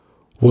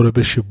What up,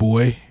 it's your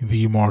boy,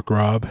 the Mark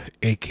Rob,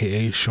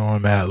 aka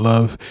Sean Mad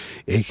Love,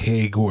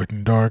 aka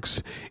Gordon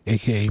Darks,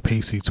 aka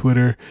Pacey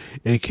Twitter,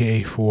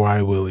 aka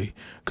 4i Willie,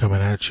 coming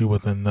at you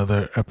with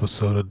another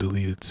episode of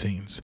Deleted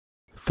Scenes.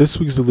 This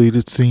week's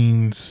Deleted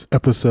Scenes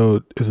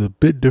episode is a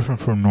bit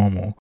different from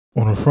normal.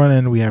 On the front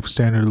end, we have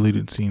standard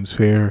Deleted Scenes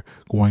fare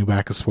going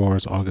back as far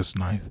as August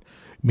 9th.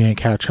 Me and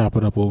Kat chop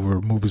it up over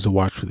movies to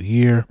watch for the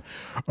year,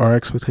 our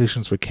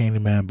expectations for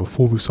Candyman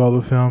before we saw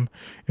the film,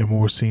 and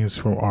more scenes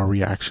from our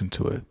reaction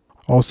to it.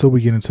 Also,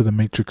 we get into the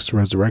Matrix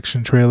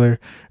Resurrection trailer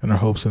and our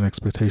hopes and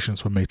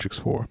expectations for Matrix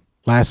 4.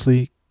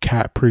 Lastly,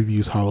 Kat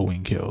previews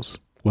Halloween Kills.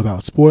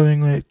 Without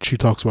spoiling it, she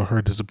talks about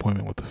her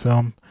disappointment with the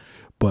film,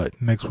 but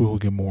next week we'll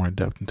get more in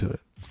depth into it.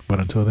 But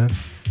until then,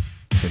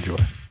 enjoy.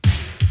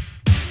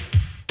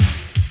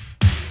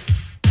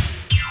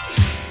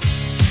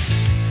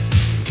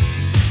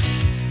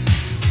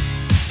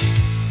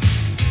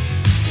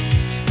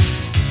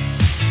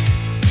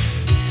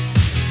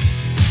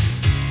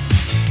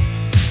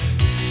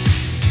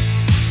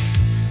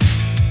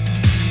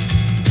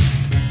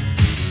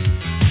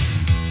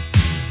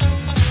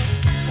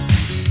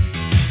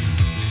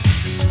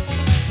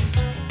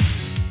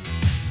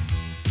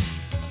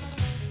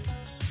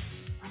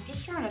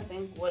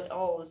 What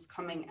all is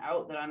coming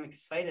out that I'm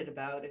excited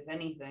about, if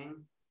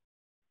anything.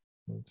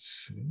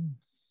 Let's see.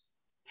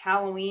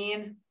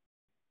 Halloween.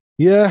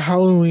 Yeah,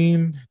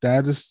 Halloween.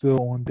 That is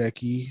still on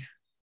decky.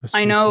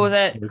 I know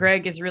that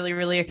Greg is really,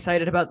 really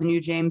excited about the new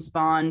James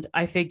Bond.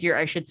 I figure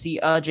I should see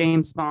a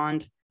James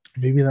Bond.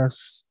 Maybe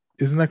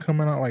isn't that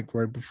coming out like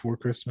right before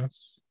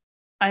Christmas?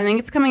 I think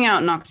it's coming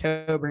out in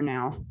October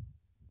now.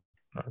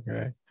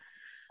 Okay.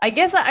 I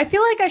guess I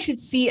feel like I should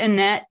see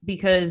Annette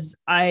because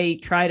I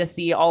try to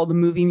see all the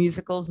movie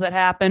musicals that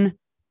happen.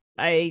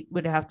 I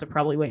would have to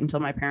probably wait until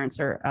my parents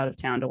are out of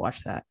town to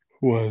watch that.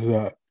 What is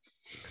that?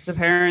 Because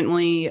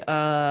apparently,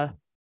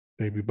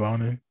 Baby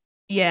Bonin.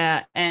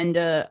 Yeah, and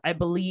I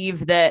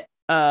believe that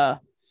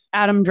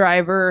Adam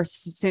Driver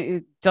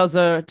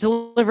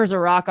delivers a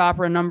rock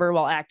opera number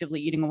while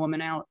actively eating a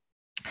woman out.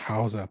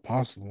 How is that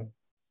possible?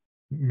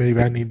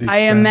 Maybe I need to.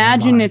 I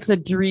imagine it's a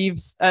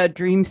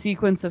dream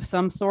sequence of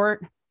some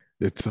sort.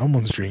 It's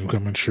someone's dream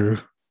coming true.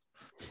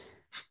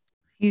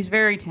 He's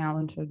very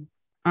talented.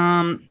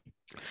 Candyman.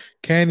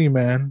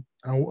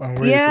 I'm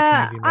ready for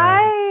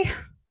Candyman.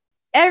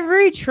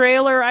 Every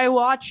trailer I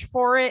watch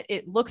for it,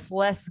 it looks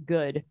less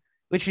good,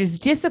 which is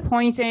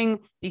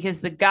disappointing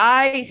because the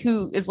guy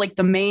who is like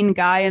the main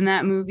guy in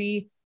that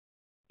movie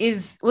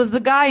was the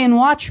guy in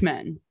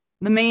Watchmen,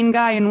 the main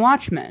guy in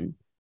Watchmen.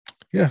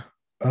 Yeah.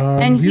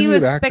 And he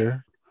was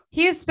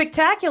he is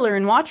spectacular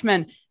in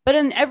Watchmen, but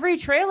in every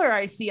trailer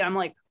I see, I'm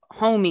like,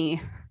 homie.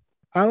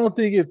 I don't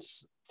think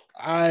it's.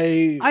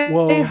 I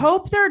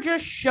hope they're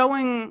just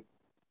showing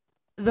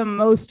the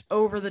most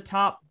over the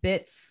top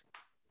bits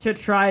to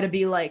try to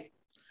be like,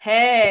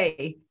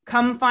 hey,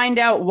 come find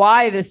out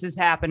why this is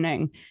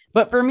happening.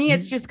 But for me,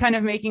 it's just kind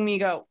of making me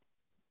go,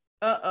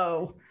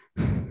 uh-oh.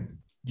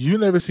 You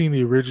never seen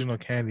the original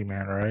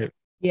Candyman, right?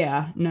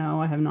 Yeah,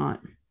 no, I have not.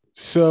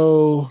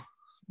 So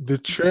the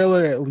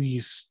trailer at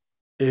least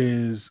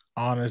is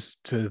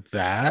honest to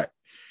that,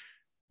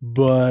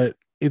 but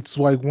it's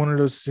like one of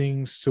those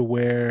things to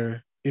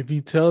where if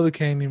you tell the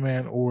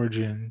Candyman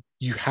origin,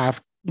 you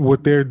have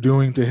what they're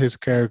doing to his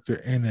character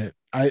in it.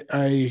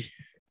 I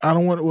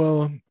don't want.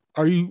 Well,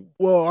 are you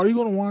going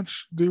to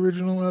watch the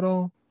original at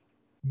all?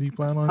 Do you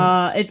plan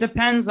on it? It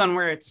depends on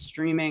where it's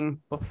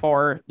streaming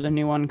before the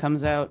new one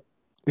comes out.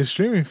 It's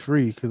streaming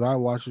free because I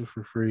watched it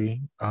for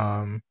free.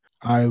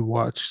 I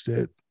watched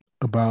it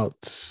about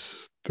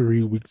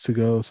 3 weeks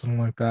ago, something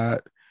like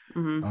that.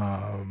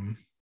 Mm-hmm.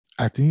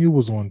 I think it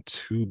was on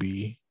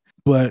Tubi,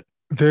 but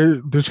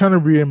they're trying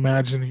to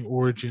reimagine the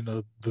origin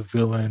of the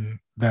villain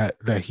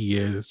that he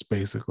is,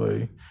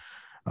 basically.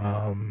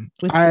 With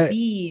the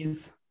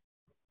bees.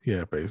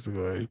 Yeah,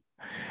 basically.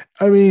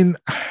 I mean,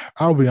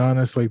 I'll be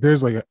honest, like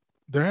there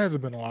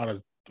hasn't been a lot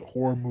of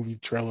horror movie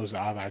trailers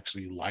that I've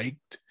actually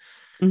liked.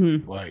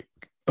 Mm-hmm. Like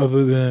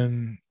other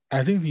than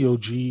I think the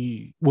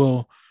OG,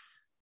 well,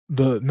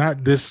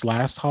 not this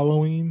last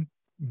Halloween,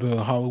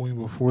 the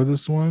Halloween before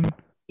this one.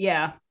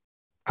 Yeah.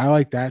 I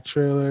like that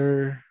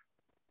trailer.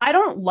 I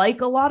don't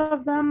like a lot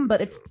of them,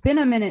 but it's been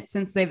a minute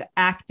since they've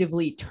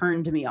actively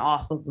turned me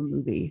off of a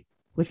movie,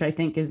 which I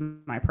think is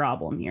my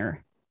problem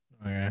here.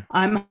 Okay.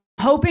 I'm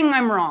hoping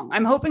I'm wrong.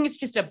 I'm hoping it's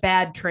just a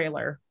bad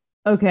trailer.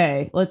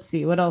 Okay, let's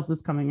see. What else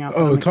is coming out?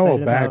 Oh,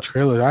 talk about bad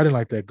trailers. I didn't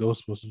like that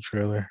Ghostbusters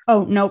trailer.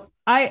 Oh, nope.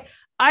 I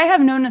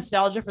have no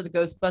nostalgia for the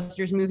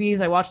Ghostbusters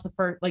movies. I watched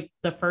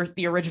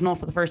the original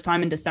for the first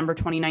time in December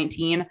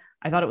 2019.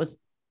 I thought it was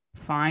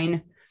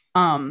fine.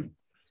 I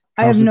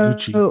have no.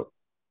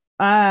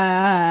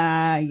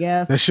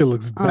 Yes. That shit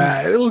looks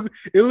bad.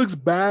 It looks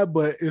bad,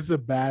 but it's a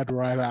bad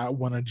ride I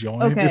want to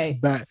join. Okay, it's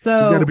bad. So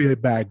it's got to be a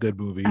bad good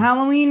movie.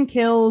 Halloween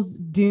Kills,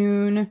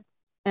 Dune,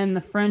 and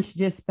The French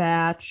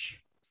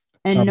Dispatch,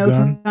 and No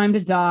Time to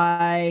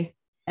Die,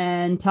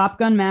 and Top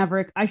Gun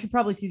Maverick. I should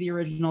probably see the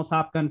original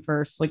Top Gun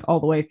first, like all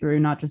the way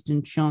through, not just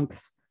in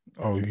chunks.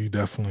 Oh, you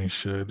definitely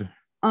should.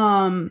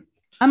 Um,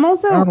 I'm I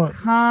also don't.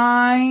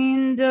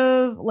 kind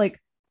of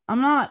like,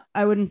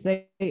 I wouldn't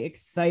say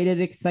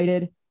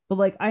excited, but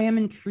like I am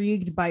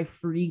intrigued by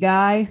Free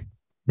Guy.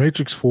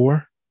 Matrix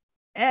 4.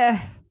 Eh,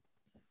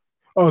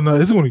 Oh no,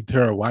 it's going to be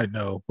Tara White.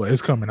 No, but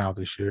it's coming out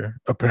this year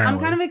I'm kind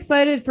apparently. of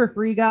excited for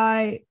Free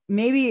Guy.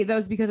 Maybe that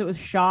was because it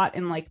was shot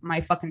in like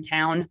my fucking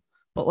town,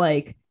 but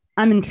like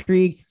I'm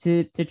intrigued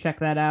to check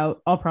that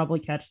out. I'll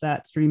probably catch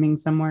that streaming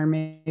somewhere,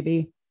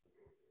 maybe.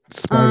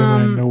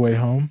 Spider-Man: Um, No Way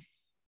Home.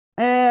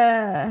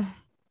 eh,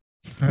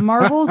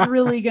 Marvel's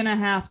really gonna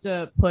have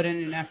to put in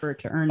an effort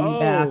to earn me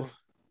back. Oh,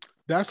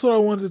 that's what I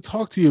wanted to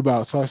talk to you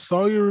about. So I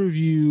saw your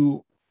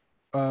review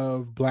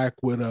of Black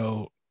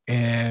Widow,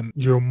 and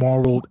you're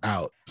marveled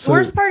out. The So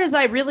worst part is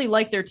I really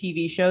like their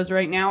TV shows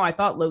right now. I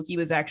thought Loki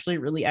was actually a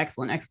really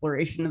excellent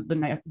exploration of the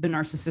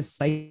narcissist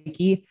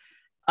psyche,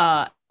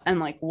 and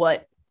like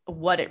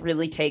what it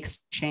really takes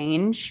to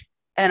change.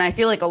 And I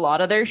feel like a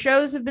lot of their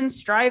shows have been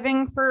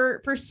striving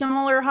for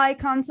similar high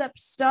concept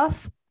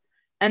stuff.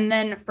 And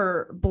then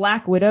for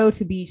Black Widow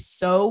to be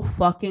so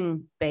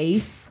fucking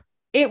base,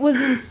 it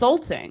was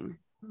insulting.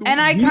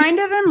 And I we kind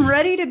of am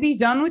ready to be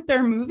done with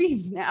their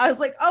movies now. I was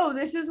like, oh,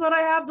 this is what I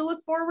have to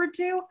look forward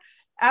to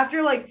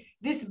after like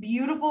this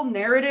beautiful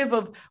narrative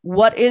of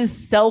what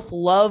is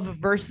self-love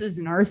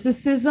versus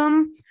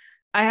narcissism.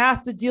 I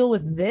have to deal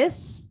with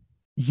this.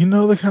 you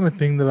know the kind of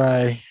thing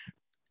that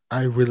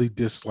I really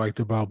disliked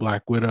about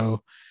Black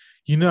Widow.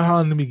 You know how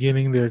in the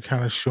beginning they're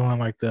kind of showing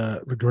like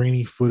the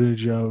grainy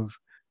footage of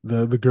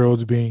the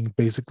girls being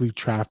basically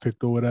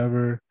trafficked or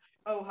whatever.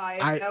 I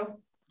Ohio.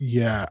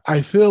 Yeah,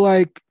 I feel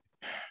like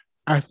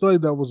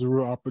that was a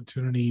real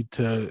opportunity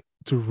to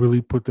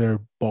really put their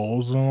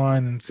balls on the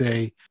line and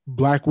say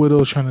Black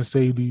Widow is trying to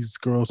save these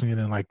girls from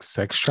getting like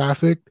sex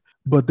trafficked,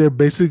 but they're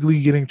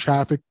basically getting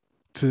trafficked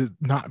to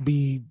not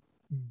be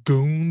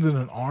goons in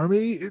an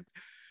army.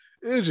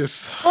 It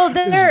just Well, it's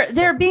just fucking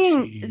they're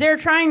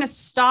cheese. trying to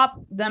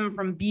stop them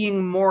from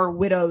being more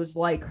widows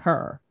like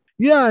her.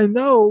 Yeah, I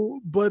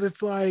know, but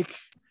it's like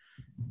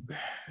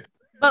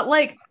But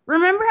like,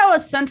 remember how a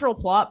central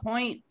plot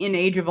point in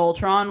Age of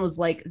Ultron was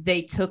like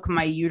they took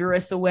my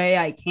uterus away,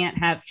 I can't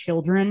have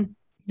children?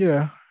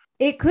 yeah,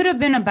 It could have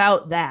been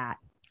about that.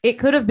 It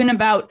could have been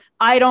about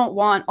I don't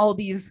want all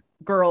these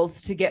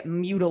girls to get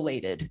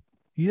mutilated.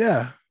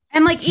 yeah.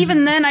 And like She even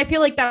just then I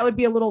feel like that would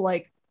be a little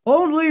like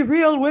only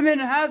real women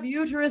have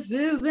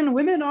uteruses and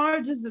women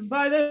are just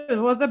by their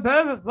what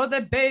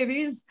the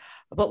babies.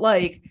 But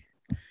like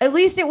at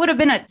least it would have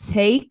been a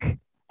take.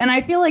 And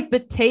I feel like the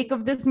take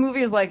of this movie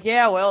is like,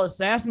 yeah, well,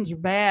 assassins are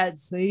bad,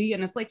 see?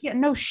 And it's like, yeah,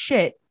 no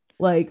shit.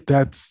 Like,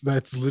 that's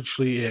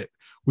literally it.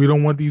 We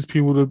don't want these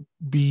people to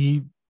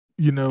be,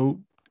 you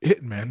know,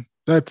 hitmen.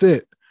 That's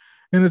it.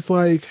 And it's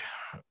like,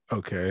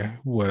 okay,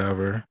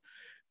 whatever.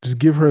 Just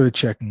give her the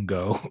check and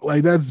go.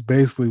 Like that's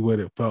basically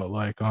what it felt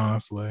like,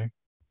 honestly.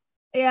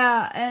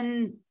 yeah.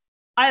 And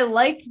I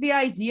liked the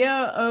idea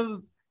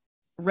of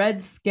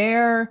Red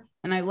Scare,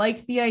 and I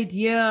liked the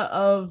idea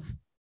of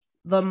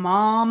the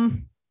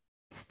mom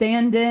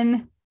stand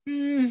in.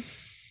 Mm,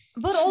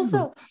 But she's a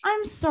also,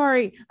 I'm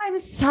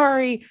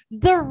sorry.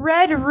 The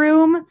Red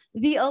Room,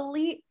 the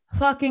elite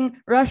fucking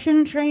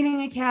Russian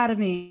training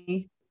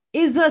academy,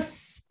 is a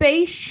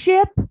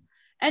spaceship.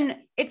 And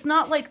it's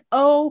not like,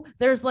 oh,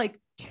 there's like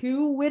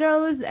two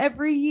widows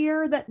every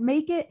year that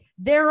make it.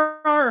 There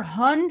are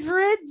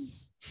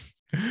hundreds.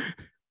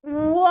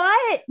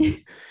 What?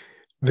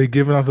 they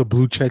giving out the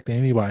blue check to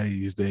anybody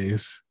these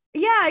days,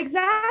 Yeah,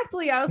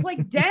 exactly. I was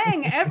like,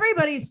 dang,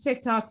 everybody's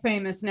TikTok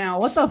famous now.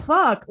 What the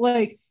fuck?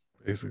 Like,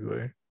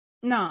 basically.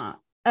 nah.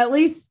 At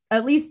least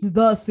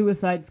the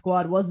Suicide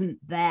Squad wasn't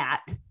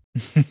that.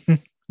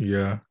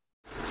 Yeah.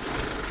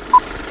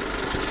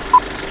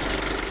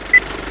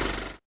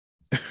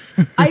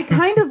 I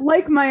kind of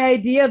like my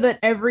idea that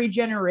every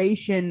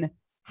generation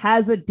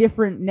has a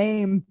different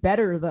name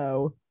better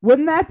though.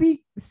 Wouldn't that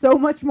be so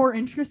much more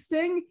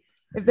interesting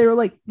if they were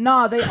like,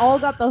 nah, they all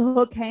got the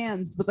hook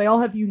hands, but they all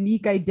have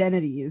unique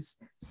identities.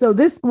 So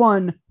this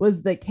one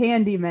was the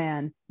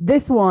Candyman.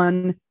 This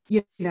one,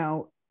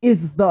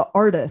 is the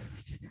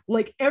artist.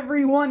 Like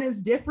everyone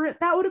is different.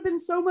 That would have been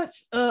so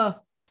much that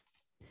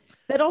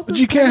also But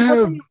is you kind can't of what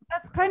have they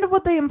that's kind of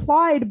what they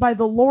implied by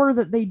the lore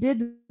that they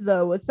did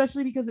though,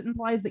 especially because it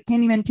implies that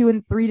Candyman 2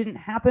 and 3 didn't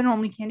happen,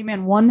 only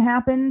Candyman 1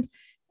 happened.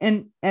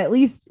 And at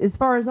least as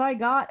far as I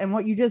got and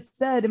what you just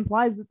said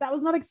implies that that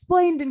was not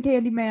explained in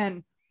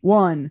Candyman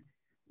 1.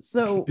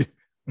 So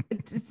I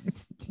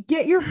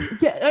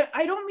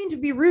don't mean to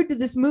be rude to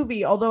this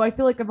movie, although I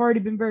feel like I've already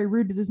been very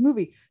rude to this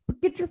movie, but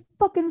get your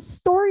fucking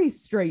story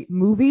straight,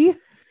 movie.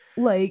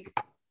 Like,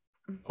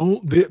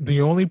 the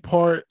only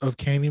part of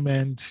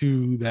Candyman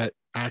 2 that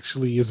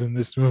actually is in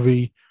this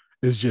movie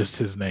is just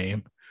his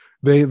name.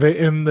 They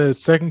in the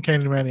second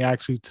Candyman they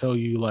actually tell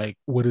you like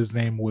what his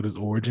name, what his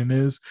origin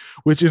is,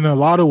 which in a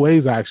lot of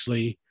ways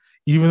actually,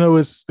 even though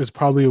it's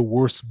probably a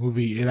worse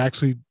movie, it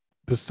actually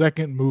the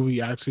second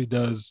movie actually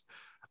does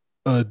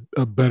a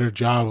better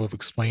job of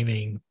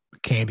explaining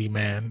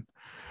Candyman.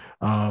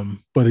 But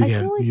I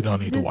again, feel like you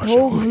don't need to this watch the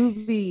whole movie.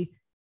 movie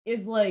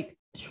is like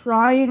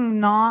trying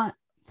not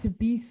to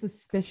be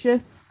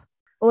suspicious.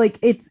 Like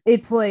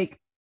it's like,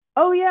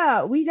 oh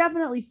yeah, we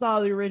definitely saw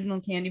the original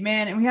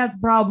Candyman and we had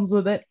some problems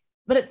with it,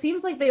 but it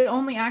seems like they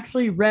only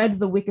actually read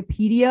the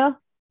Wikipedia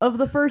of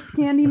the first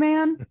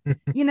Candyman.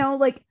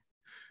 Like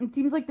it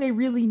seems like they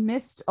really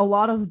missed a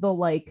lot of the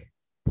like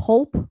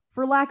pulp,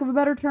 for lack of a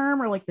better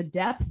term, or like the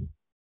depth.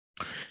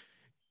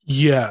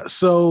 Yeah.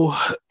 So,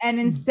 And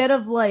instead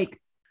of like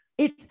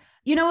it,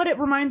 you know what it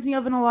reminds me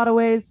of in a lot of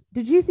ways?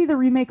 Did you see the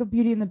remake of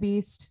Beauty and the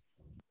Beast?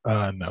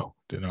 no,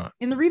 did not.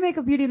 In the remake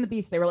of Beauty and the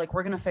Beast, they were like,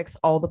 we're going to fix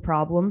all the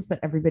problems that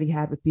everybody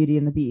had with Beauty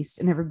and the Beast.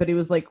 And everybody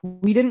was like,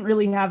 we didn't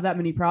really have that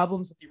many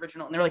problems with the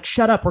original. And they're like,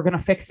 shut up, we're going to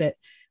fix it.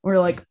 And we're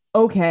like,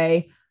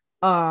 okay.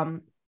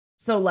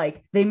 So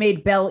like they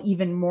made Belle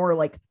even more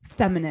like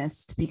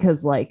feminist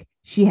because like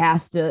she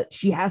has to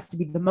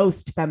be the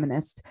most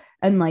feminist.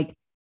 And like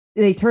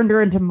they turned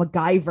her into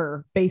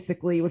MacGyver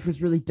basically, which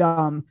was really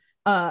dumb.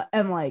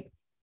 And like,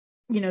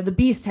 the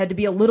Beast had to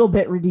be a little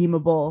bit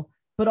redeemable,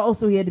 but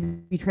also he had to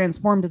be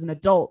transformed as an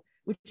adult,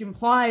 which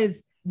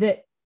implies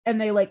that, and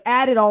they like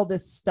added all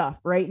this stuff,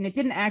 right? And it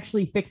didn't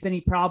actually fix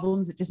any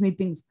problems. It just made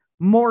things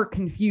more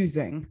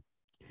confusing.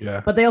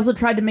 Yeah. But they also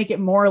tried to make it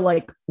more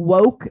like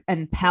woke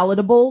and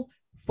palatable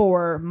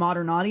for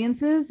modern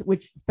audiences,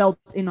 which felt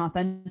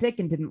inauthentic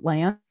and didn't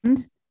land.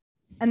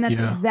 And that's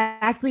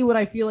exactly what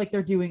I feel like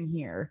they're doing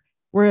here,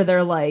 where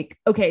they're like,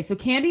 okay, so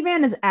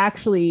Candyman is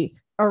actually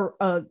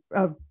a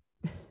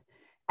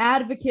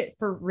advocate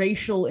for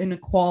racial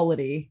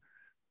inequality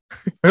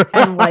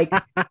and like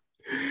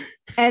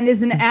and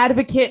is an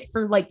advocate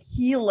for like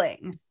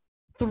healing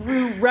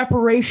through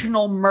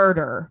reparational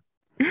murder.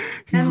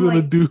 He's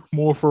gonna do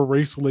more for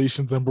race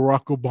relations than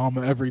Barack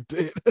Obama ever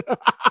did.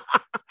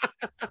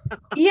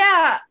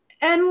 Yeah,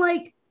 and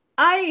like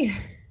I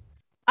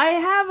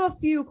have a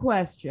few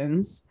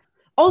questions.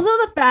 Also,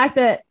 the fact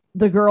that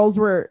the girls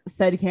were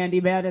said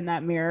Candyman in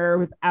that mirror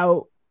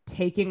without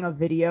taking a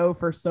video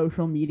for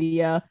social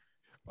media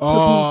took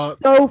me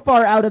so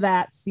far out of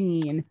that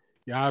scene.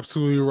 You're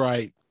absolutely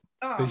right.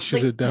 They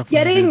should have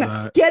definitely did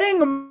that.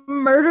 Getting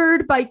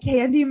murdered by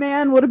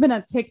Candyman would have been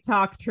a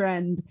TikTok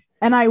trend,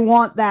 and I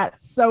want that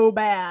so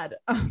bad.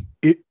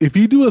 If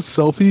you do a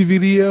selfie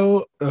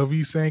video of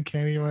you saying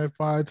Candyman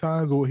 5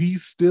 times, will he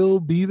still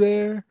be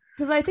there?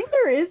 Because I think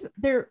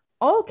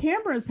all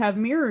cameras have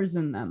mirrors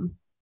in them.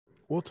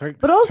 Well,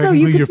 but also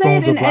you could say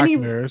it in any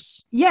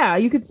mirrors. Yeah,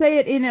 you could say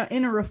it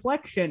in a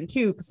reflection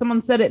too, because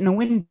someone said it in a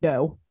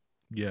window.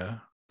 Yeah.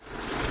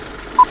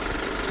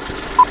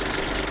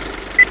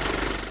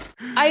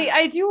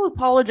 I do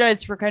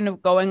apologize for kind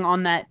of going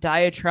on that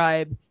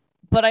diatribe,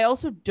 but I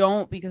also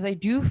don't, because I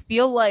do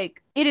feel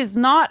like it is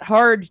not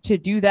hard to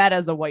do that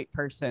as a white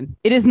person.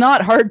 It is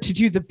not hard to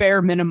do the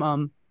bare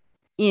minimum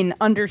in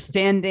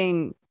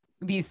understanding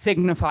these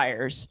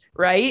signifiers,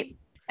 right?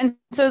 And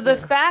so the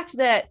fact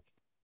that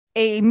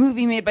a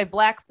movie made by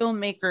Black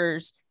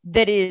filmmakers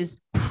that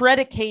is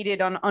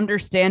predicated on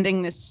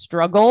understanding this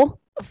struggle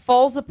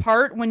falls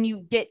apart when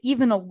you get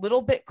even a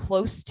little bit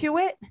close to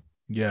it.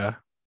 Yeah.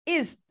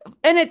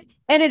 And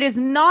it is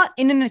not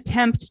in an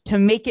attempt to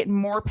make it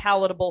more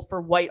palatable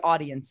for white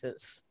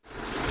audiences.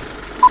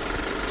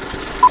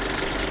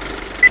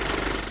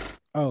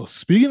 Oh,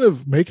 speaking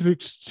of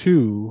Matrix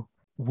 2,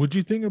 what'd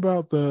you think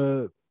about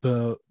the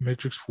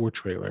Matrix 4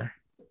 trailer?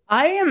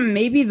 I am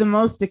maybe the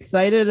most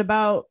excited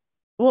about.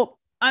 Well,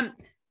 I'm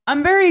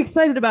very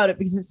excited about it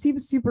because it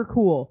seems super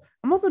cool.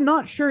 I'm also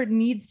not sure it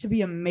needs to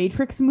be a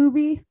Matrix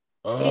movie.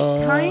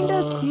 It kind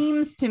of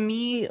seems to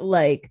me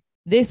like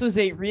this was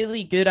a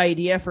really good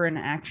idea for an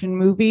action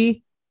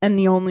movie, and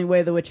the only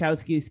way the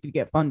Wachowskis could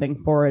get funding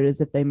for it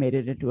is if they made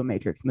it into a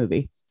Matrix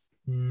movie.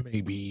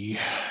 Maybe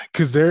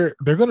because they're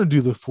gonna do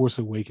the Force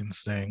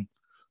Awakens thing.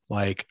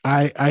 Like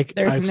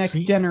there's a next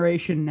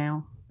generation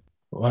now.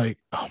 Like,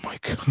 oh my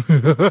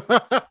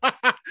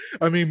god.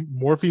 I mean,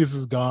 Morpheus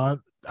is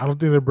gone. I don't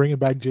think they're bringing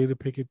back Jada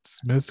Pinkett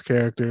Smith's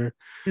character.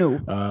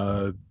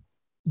 No.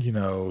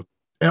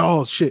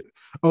 Oh shit.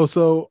 Oh,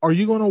 so are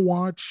you going to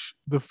watch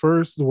the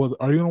first? Well,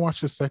 are you going to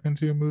watch the second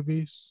 2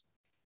 movies?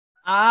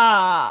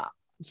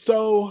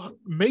 So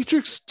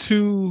Matrix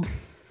 2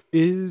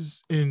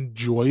 is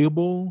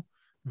enjoyable,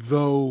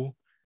 though,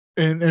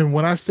 and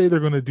when I say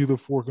they're going to do the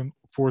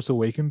Force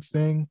Awakens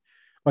thing,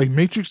 like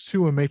Matrix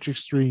 2 and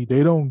Matrix 3,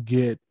 they don't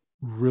get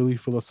really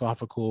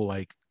philosophical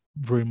like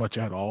very much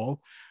at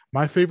all.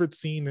 My favorite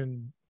scene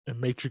in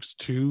Matrix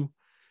 2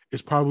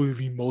 is probably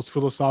the most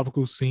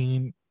philosophical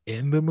scene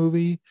in the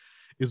movie,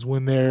 is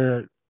when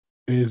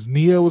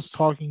Neo is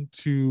talking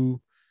to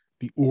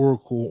the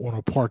Oracle on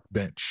a park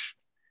bench.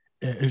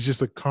 And it's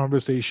just a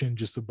conversation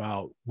just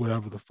about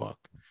whatever the fuck.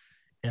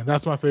 And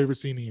that's my favorite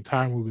scene in the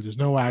entire movie. There's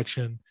no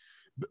action.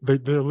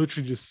 They're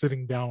literally just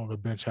sitting down on a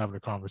bench having a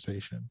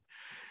conversation.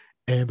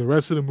 And the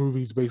rest of the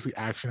movie is basically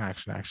action,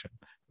 action, action.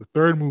 The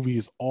third movie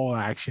is all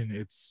action.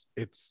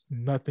 It's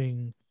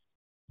nothing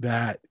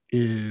that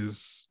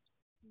is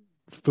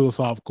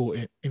philosophical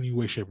in any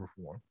way, shape, or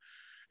form.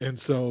 And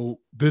so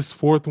this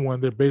fourth one,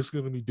 they're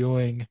basically going to be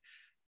doing,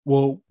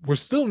 well, we're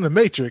still in the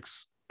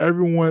Matrix,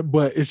 everyone,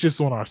 but it's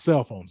just on our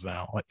cell phones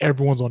now. Like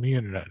everyone's on the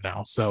internet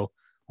now. So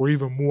we're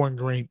even more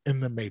ingrained in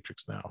the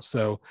Matrix now.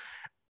 So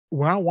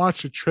when I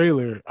watched the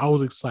trailer, I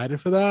was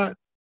excited for that.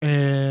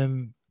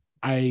 And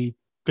I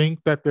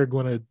think that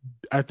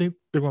I think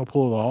they're going to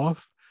pull it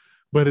off,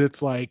 but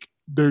it's like,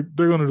 they're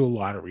going to do a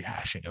lot of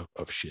rehashing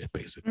of shit,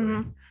 basically.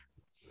 Mm-hmm.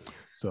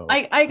 So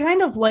I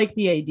kind of like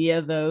the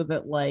idea though,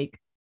 that like,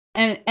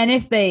 and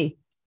if they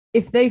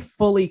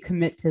fully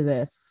commit to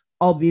this,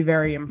 I'll be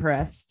very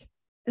impressed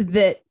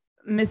that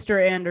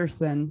Mr.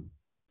 Anderson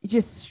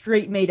just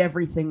straight made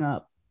everything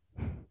up.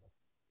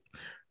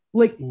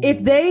 Like, ooh,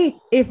 if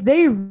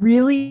they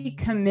really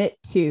commit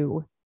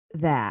to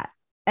that,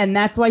 and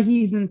that's why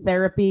he's in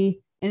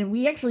therapy, and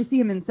we actually see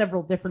him in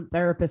several different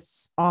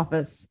therapists'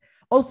 office.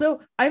 Also,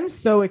 I'm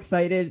so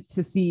excited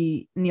to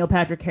see Neil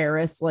Patrick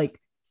Harris. Like,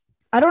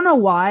 I don't know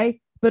why,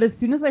 but as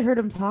soon as I heard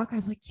him talk, I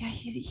was like, yeah,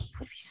 he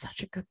would be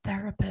such a good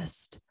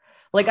therapist.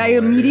 Like, I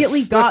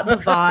immediately got the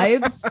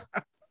vibes.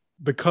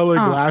 The colored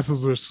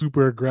glasses were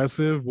super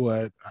aggressive,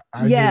 but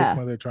I knew the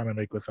point they're trying to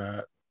make with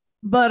that.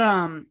 But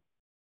I'm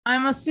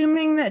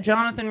assuming that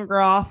Jonathan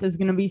Groff is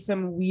going to be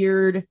some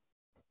weird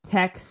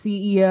tech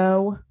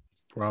CEO.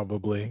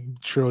 Probably.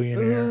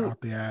 Trillionaire out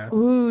the ass.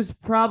 Who's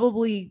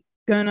probably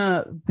going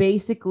to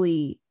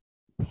basically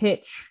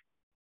pitch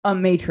a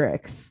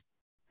Matrix.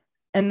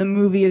 And the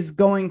movie is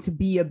going to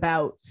be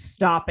about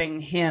stopping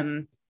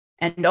him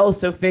and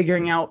also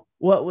figuring out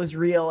what was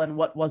real and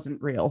what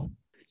wasn't real.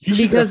 You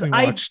should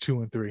definitely watch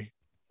 2 and 3.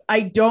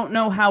 I don't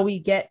know how we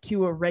get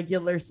to a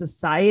regular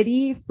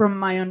society from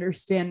my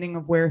understanding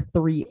of where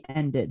 3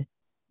 ended.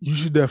 You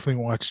should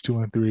definitely watch 2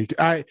 and 3.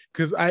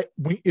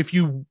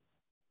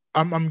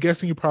 I'm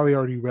guessing you probably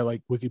already read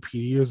like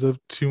Wikipedias of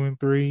 2 and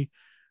 3,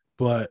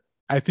 but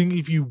I think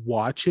if you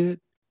watch it,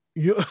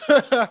 you'll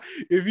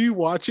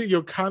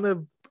kind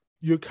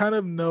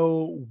of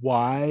know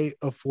why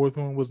a fourth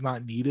one was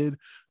not needed.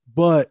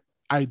 But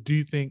I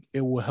do think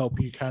it will help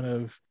you kind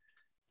of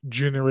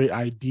generate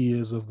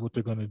ideas of what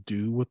they're going to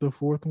do with the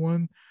fourth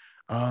one.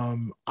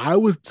 I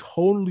would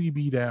totally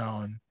be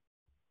down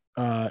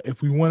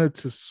if we wanted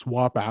to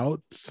swap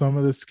out some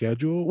of the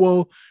schedule.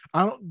 Well,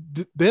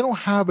 they don't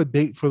have a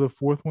date for the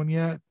fourth one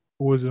yet,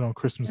 or is it on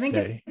Christmas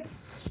Day? It's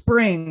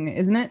spring,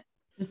 isn't it?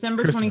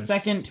 December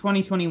 22nd,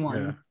 2021.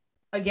 Yeah.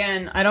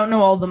 Again, I don't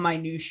know all the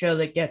minutia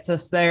that gets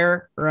us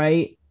there,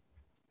 right?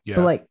 Yeah.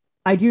 But like,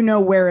 I do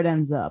know where it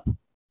ends up.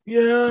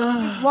 Yeah.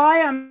 That's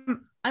why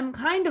I'm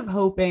kind of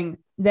hoping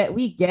that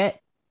we get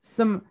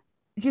some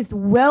just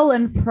well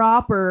and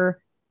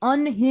proper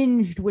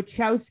unhinged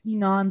Wachowski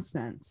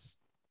nonsense.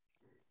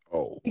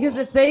 Oh. Because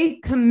if they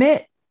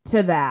commit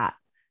to that,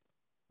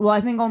 well,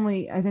 I think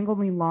only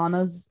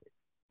Lana's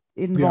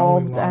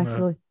involved,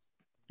 actually.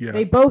 Yeah.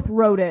 They both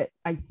wrote it,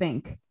 I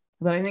think.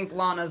 But I think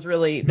Lana's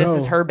really, this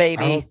is her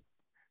baby.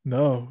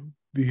 No,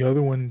 the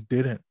other one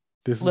didn't.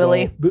 This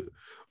Lily?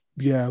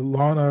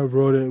 Lana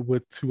wrote it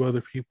with 2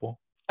 other people.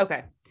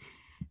 Okay.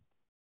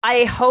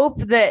 I hope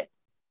that,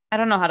 I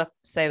don't know how to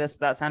say this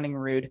without sounding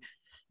rude,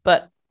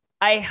 but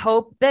I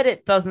hope that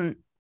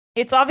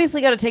it's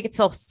obviously got to take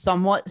itself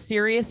somewhat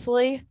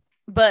seriously,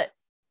 but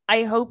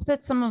I hope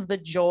that some of the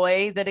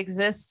joy that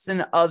exists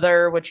in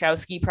other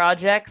Wachowski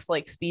projects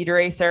like Speed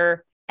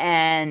Racer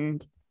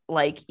and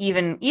like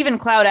even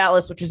Cloud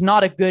Atlas, which is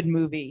not a good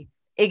movie,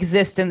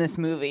 exist in this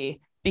movie,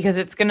 because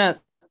it's going to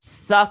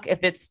suck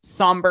if it's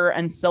somber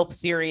and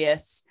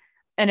self-serious.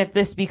 And if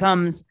this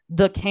becomes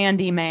the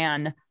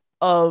Candyman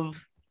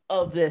of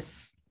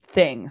this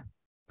thing.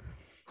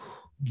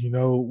 You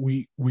know,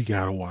 we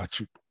gotta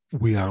watch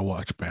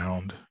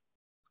Bound.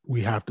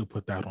 We have to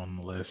put that on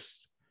the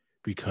list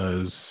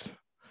because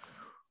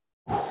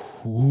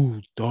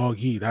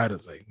doggy, that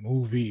is a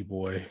movie,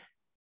 boy.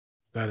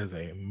 That is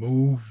a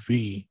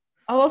movie.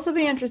 I'll also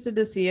be interested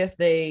to see if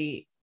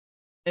the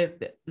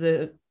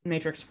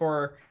Matrix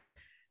 4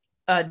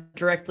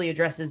 directly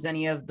addresses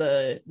any of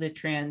the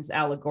trans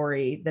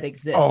allegory that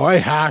exists. Oh, I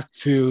have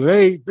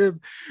to.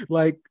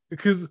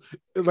 Because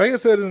like I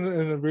said in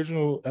an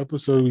original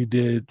episode we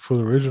did for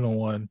the original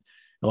one,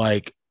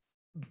 like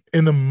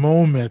in the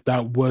moment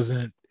that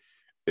wasn't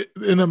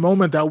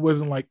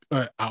like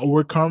an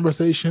outward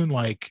conversation,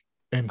 like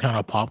in kind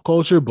of pop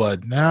culture,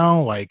 but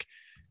now like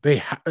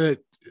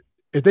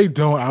if they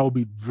don't, I will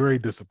be very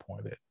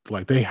disappointed.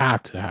 Like they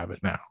have to have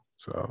it now.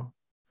 So,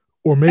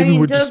 or maybe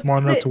we're just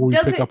smart enough to where we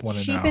pick up on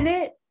it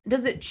now.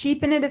 Does it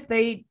cheapen it if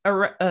they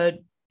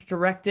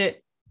direct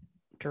it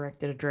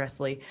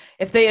addressly?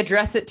 If they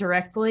address it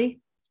directly?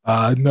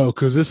 No,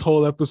 because this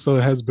whole episode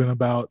has been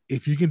about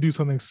if you can do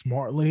something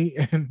smartly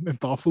and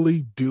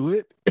thoughtfully, do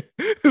it.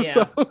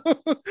 Yeah.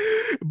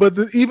 But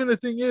even the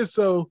thing is,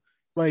 so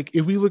like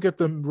if we look at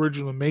the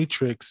original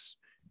Matrix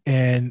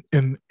and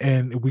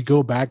we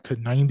go back to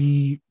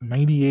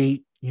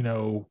 98, you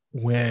know,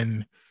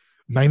 when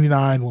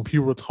 99, when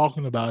people were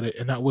talking about it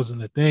and that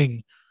wasn't a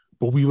thing,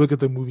 but we look at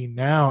the movie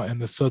now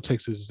and the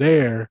subtext is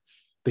there.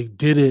 They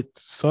did it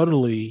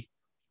subtly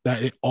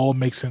that it all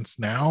makes sense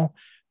now,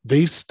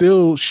 she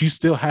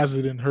still has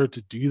it in her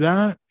to do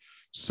that.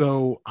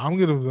 So I'm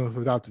gonna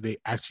benefit out that they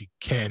actually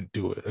can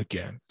do it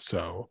again.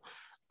 So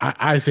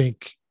I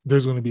think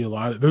there's gonna be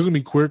there's gonna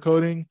be queer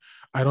coding.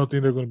 I don't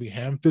think they're gonna be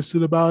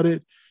ham-fisted about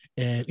it.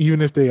 And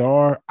even if they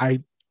are,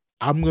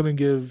 I'm gonna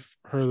give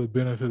her the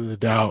benefit of the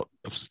doubt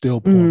of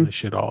still pulling the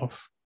shit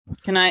off.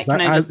 Can I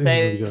just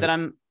say that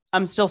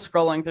I'm still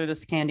scrolling through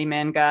this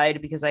Candyman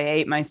guide because I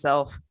hate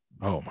myself.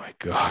 Oh my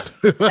God.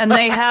 And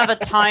they have a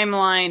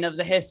timeline of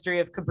the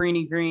history of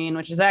Cabrini Green,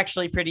 which is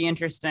actually pretty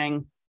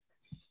interesting.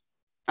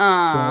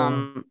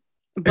 But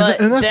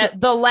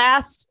the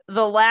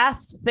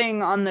last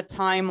thing on the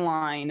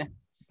timeline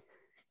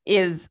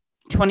is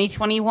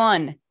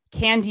 2021.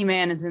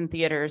 Candyman is in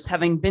theaters,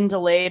 having been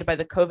delayed by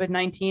the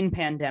COVID-19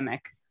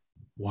 pandemic.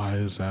 Why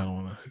is that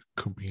on a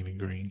Cabrini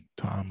Green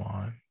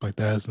timeline? Like,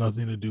 that has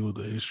nothing to do with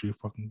the history of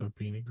fucking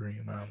Cabrini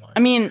Green, man. Like,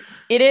 I mean,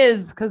 it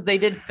is because they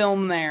did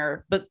film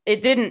there, but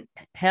it didn't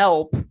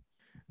help.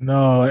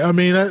 No, I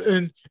mean,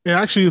 and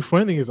actually, the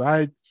funny thing is,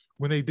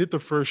 when they did the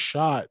first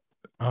shot,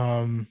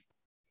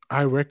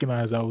 I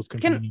recognized that was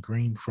Cabrini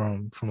Green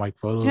from like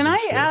photos. Can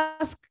I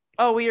ask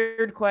a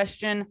weird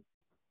question?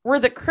 Were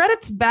the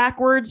credits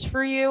backwards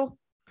for you?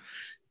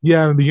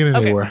 Yeah, in the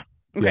beginning they were.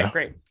 Okay, yeah.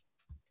 Great.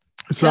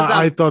 So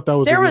I thought that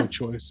was a real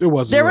choice. It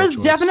was. There was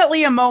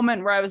definitely a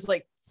moment where I was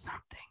like,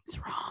 something's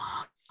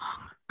wrong.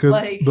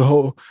 Because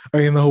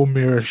the whole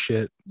mirror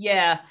shit.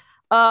 Yeah.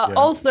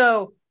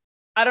 Also,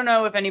 I don't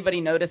know if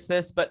anybody noticed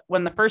this, but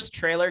when the first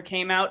trailer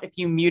came out, if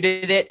you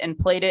muted it and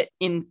played it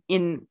in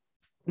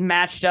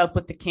matched up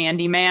with the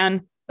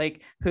Candyman,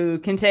 like, who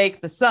can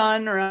take the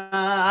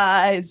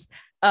sunrise,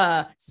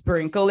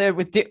 sprinkle it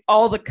with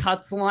all the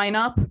cuts line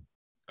up,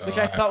 which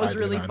I thought was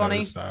really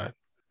funny. I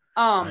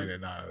did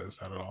not notice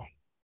that at all.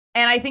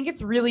 And I think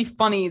it's really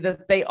funny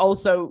that they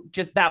also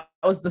that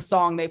was the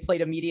song they played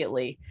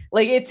immediately.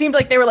 Like, it seemed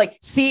like they were like,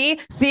 see,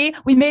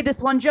 we made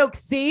this one joke.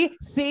 See,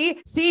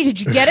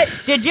 did you get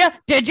it?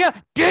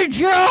 Did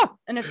you?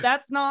 And if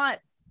that's not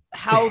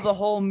how the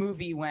whole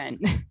movie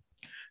went.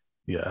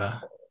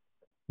 Yeah.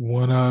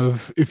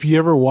 If you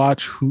ever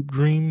watch Hoop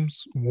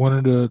Dreams, one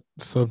of the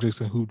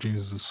subjects in Hoop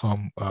Dreams is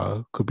from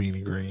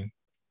Cabrini Green.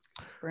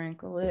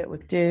 Sprinkle it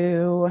with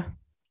dew.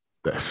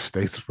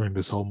 They spring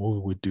this whole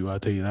movie with dew, I'll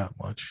tell you that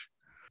much.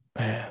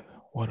 Man,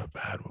 what a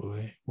bad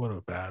movie.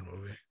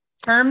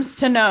 Terms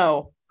to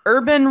know.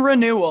 Urban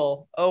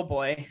renewal. Oh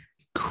boy.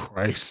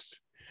 Christ.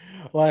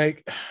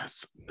 Like,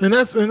 and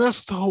that's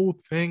the whole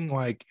thing.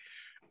 Like,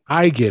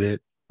 I get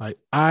it. Like,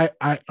 I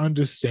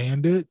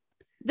understand it.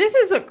 This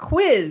is a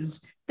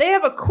quiz. They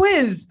have a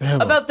quiz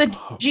about the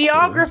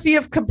geography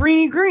of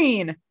Cabrini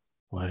Green.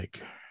 Like,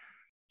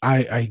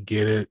 I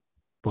get it,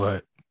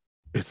 but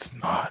it's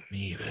not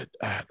needed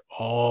at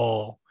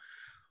all.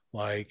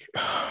 Like,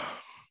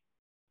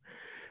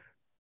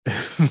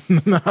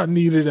 not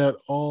needed at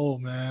all,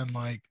 man.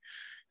 Like,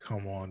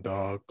 come on,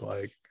 dog.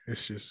 Like,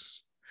 it's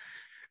just,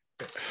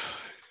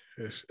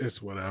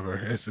 it's whatever.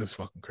 It's just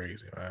fucking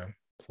crazy, man.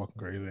 Fucking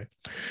crazy.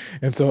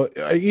 And so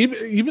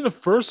even the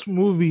first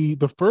movie,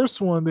 the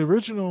first one, the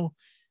original,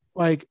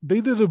 like,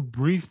 they did a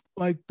brief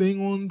like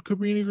thing on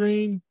Cabrini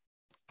Green.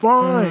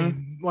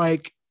 Fine.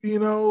 Like,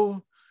 damn,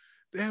 no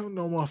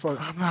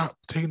motherfucker. I'm not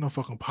taking no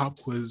fucking pop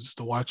quiz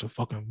to watch a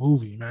fucking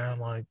movie, man.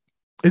 Like,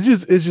 it's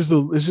just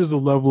a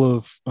level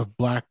of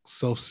Black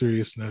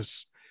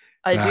self-seriousness.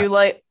 I do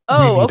like.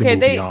 Oh, okay.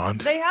 They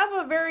have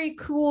a very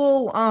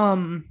cool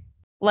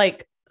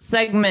like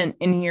segment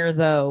in here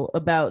though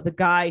about the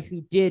guy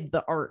who did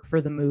the art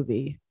for the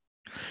movie.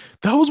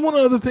 That was one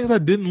of the things I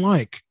didn't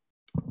like.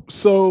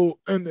 So,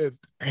 and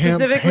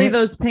specifically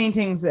those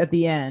paintings at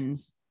the end.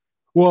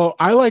 Well,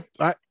 I like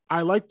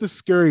the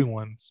scary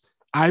ones.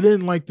 I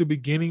didn't like the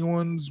beginning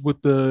ones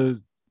with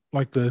the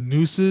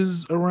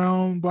nooses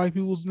around Black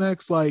people's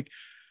necks. Like,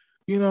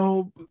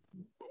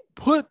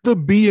 put the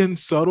B in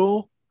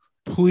subtle,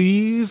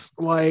 please.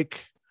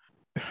 Like,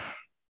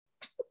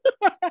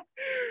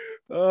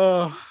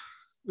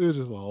 there's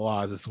just a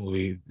lot of this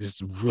movie.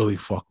 Just really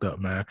fucked up,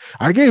 man.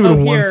 I gave it a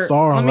 1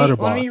 star on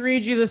Letterboxd. Let me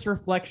read you this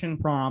reflection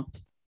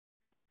prompt.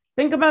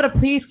 Think about a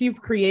piece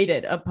you've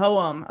created, a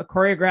poem, a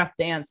choreographed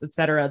dance,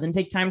 etc. Then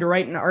take time to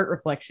write an art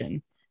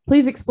reflection.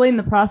 Please explain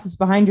the process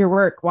behind your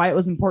work, why it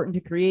was important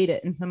to create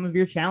it, and some of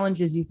your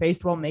challenges you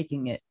faced while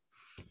making it.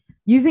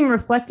 Using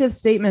reflective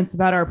statements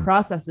about our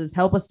processes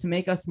help us to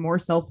make us more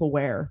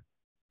self-aware.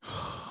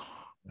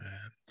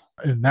 Man.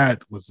 And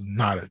that was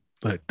not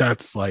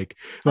that's like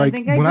I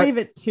think I gave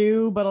it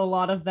 2, but a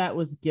lot of that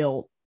was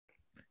guilt.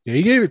 Yeah,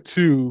 you gave it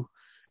 2.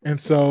 And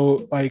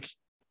so, like,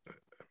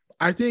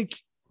 I think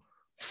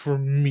for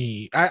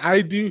me,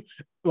 I do,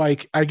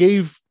 like, I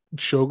gave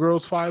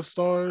Showgirls 5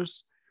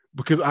 stars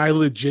because I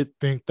legit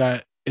think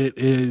that it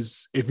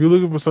is, if you're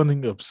looking for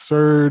something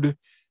absurd,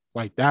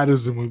 like, that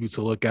is the movie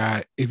to look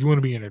at. If you want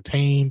to be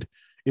entertained,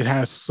 it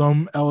has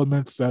some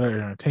elements that are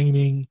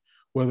entertaining,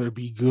 whether it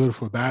be good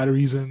for bad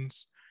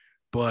reasons.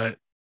 But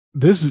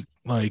this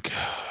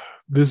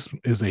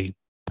is a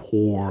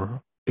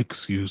poor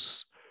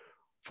excuse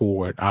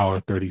for an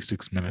hour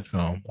 36-minute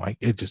film. Like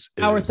it just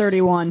Hour is.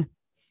 31.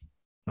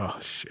 Oh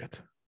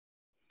shit.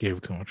 Gave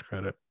it too much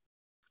credit.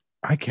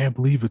 I can't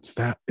believe it's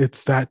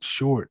that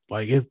short.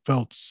 Like it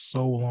felt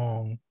so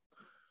long.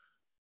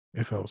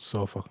 It felt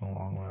so fucking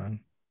long, man.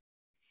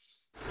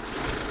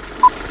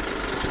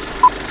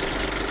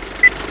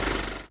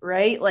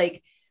 Right?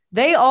 Like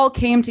they all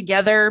came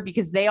together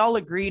because they all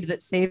agreed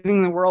that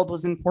saving the world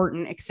was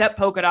important, except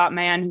Polka Dot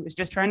Man, who was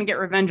just trying to get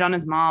revenge on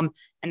his mom,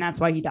 and that's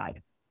why he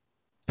died.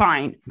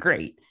 Fine,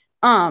 great.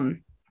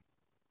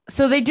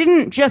 So they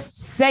didn't just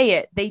say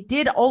it;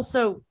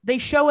 they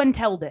show and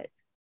telled it.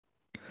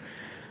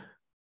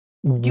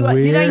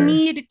 Did I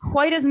need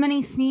quite as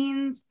many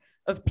scenes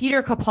of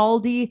Peter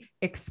Capaldi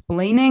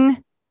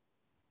explaining?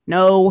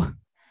 No.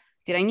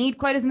 Did I need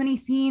quite as many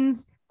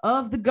scenes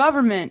of the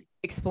government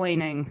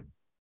explaining?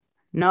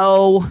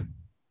 No.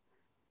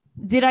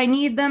 Did I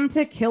need them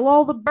to kill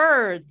all the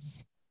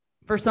birds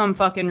for some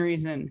fucking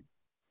reason?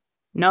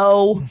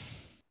 No.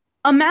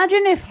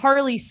 Imagine if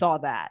Harley saw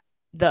that,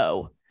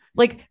 though.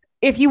 Like,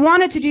 if you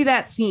wanted to do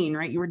that scene,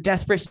 right? You were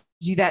desperate to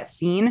do that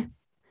scene.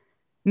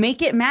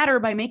 Make it matter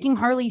by making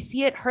Harley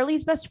see it.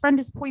 Harley's best friend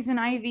is Poison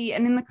Ivy,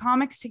 and in the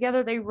comics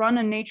together, they run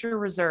a nature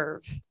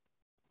reserve.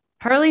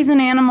 Harley's an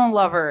animal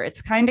lover.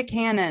 It's kind of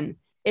canon.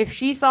 If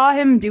she saw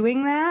him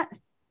doing that,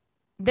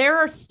 there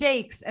are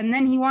stakes, and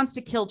then he wants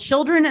to kill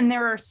children, and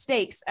there are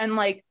stakes. And,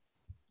 like,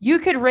 you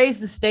could raise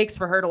the stakes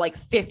for her to, like,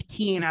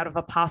 15 out of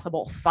a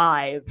possible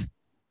 5.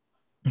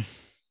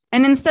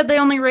 And instead, they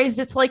only raised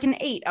it to, like, an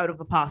 8 out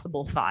of a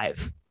possible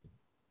 5,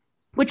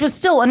 which was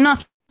still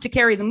enough to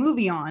carry the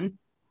movie on.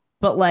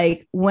 But,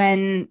 like,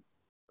 then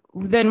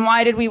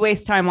why did we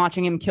waste time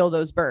watching him kill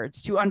those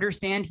birds? To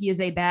understand he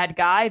is a bad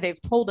guy?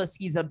 They've told us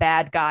he's a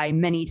bad guy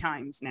many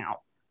times now.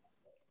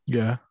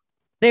 Yeah.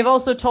 They've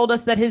also told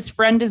us that his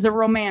friend is a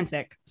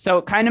romantic. So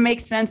it kind of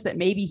makes sense that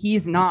maybe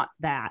he's not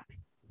that.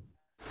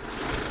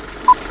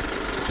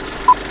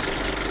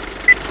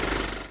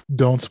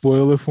 Don't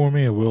spoil it for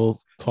me, and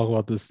we'll talk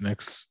about this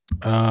next.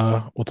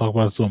 We'll talk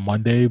about this on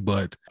Monday,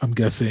 but I'm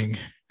guessing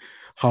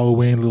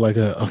Halloween looked like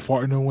a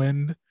fart in the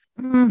wind.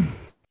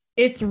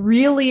 It's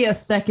really a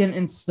second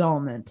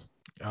installment.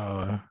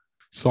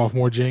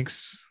 Sophomore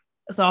jinx.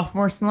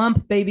 Sophomore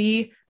slump,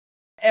 baby.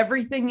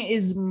 Everything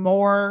is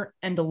more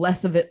and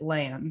less of it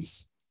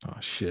lands. Oh,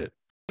 shit.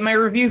 My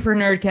review for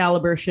Nerd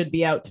Caliber should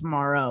be out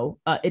tomorrow.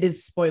 It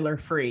is spoiler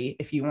free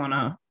if you want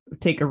to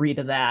take a read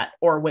of that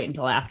or wait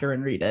until after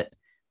and read it.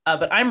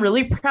 But I'm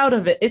really proud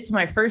of it. It's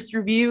my first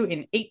review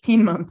in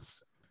 18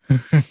 months.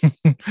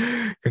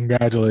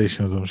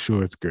 Congratulations. I'm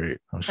sure it's great.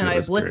 And I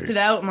blitzed it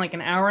out in like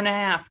an hour and a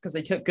half because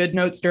I took good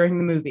notes during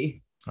the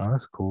movie. Oh,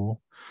 that's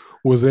cool.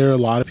 Was there a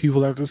lot of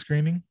people at the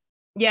screening?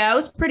 Yeah, I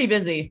was pretty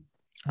busy.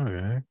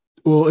 Okay.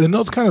 Well, in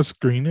those kind of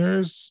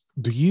screeners,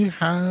 do you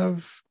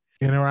have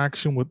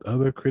interaction with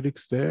other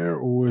critics there,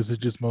 or is it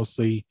just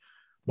mostly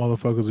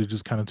motherfuckers are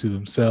just kind of to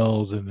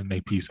themselves and then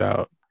they peace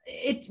out?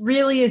 It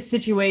really is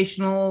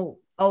situational.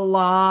 A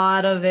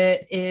lot of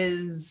it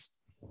is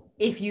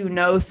if you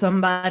know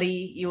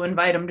somebody, you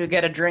invite them to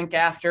get a drink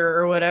after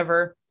or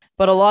whatever.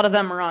 But a lot of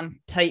them are on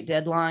tight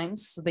deadlines,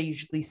 so they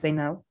usually say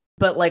no.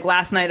 But like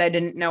last night, I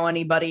didn't know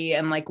anybody,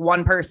 and like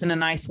one person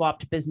and I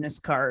swapped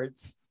business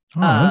cards.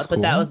 But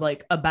cool. That was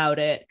like about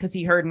it because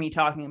he heard me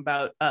talking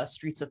about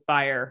Streets of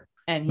Fire,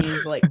 and he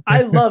was like,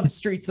 "I love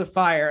Streets of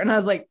Fire," and I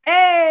was like,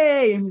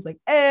 "Hey!" and he's like,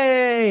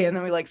 "Hey!" and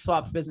then we like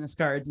swapped business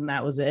cards, and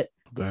that was it.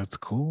 That's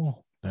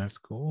cool. That's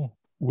cool.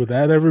 Would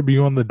that ever be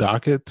on the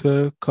docket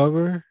to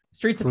cover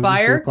Streets of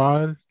Fire?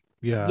 Pod?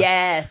 Yeah.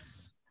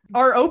 Yes.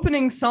 Our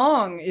opening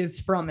song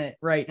is from it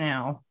right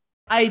now.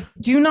 I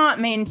do not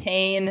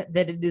maintain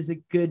that it is a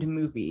good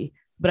movie,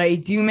 but I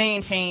do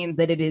maintain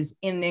that it is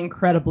an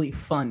incredibly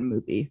fun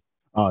movie.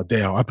 Oh,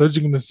 damn. I thought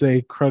you were going to say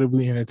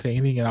incredibly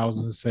entertaining, and I was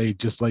going to say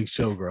just like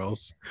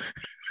Showgirls.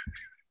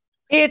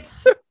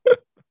 It's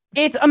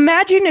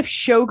imagine if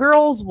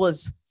Showgirls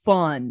was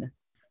fun.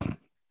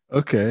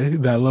 Okay.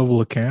 That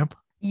level of camp?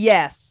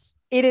 Yes.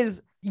 It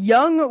is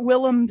young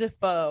Willem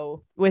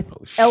Dafoe with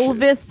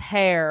Elvis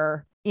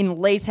hair in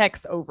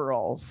latex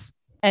overalls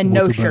and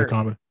no shirt.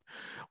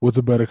 What's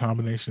a better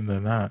combination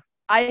than that?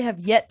 I have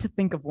yet to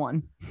think of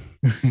one.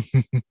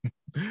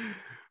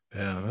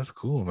 Yeah, that's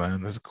cool,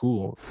 man. That's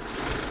cool.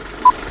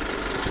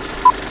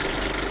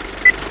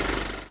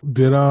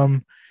 Did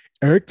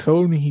Eric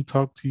told me he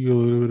talked to you a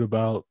little bit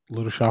about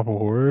Little Shop of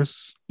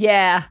Horrors?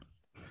 Yeah.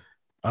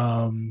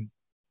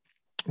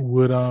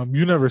 Would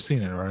you never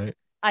seen it, right?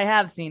 I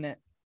have seen it.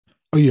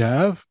 Oh, you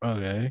have?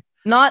 Okay.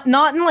 Not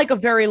in like a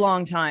very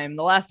long time.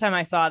 The last time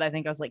I saw it, I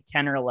think I was like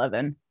 10 or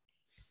 11.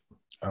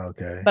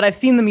 Okay. But I've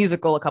seen the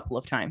musical a couple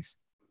of times.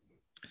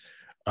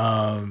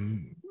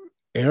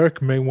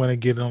 Eric may want to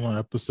get on an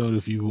episode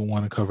if you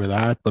want to cover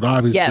that, but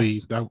obviously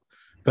yes.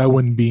 that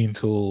wouldn't be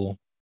until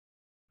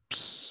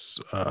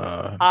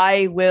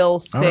I will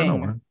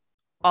sing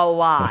a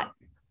lot.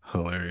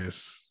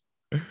 Hilarious.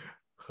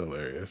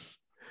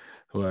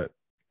 But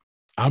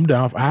I'm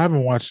down. I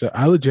haven't watched it.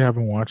 I legit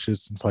haven't watched it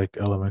since like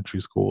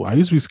elementary school. I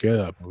used to be scared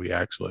of that movie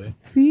actually.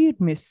 Feed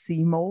me,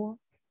 Seymour.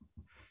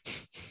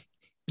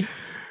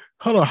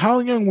 Hold on, how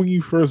young when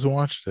you first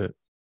watched it?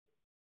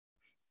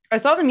 I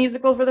saw the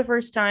musical for the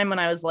first time when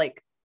I was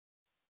like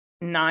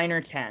 9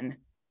 or 10.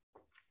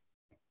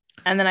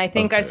 And then I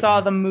think I saw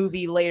the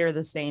movie later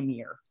the same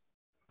year.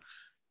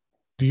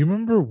 Do you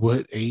remember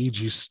what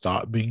age you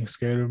stopped being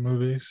scared of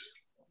movies?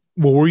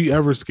 Well, were you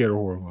ever scared of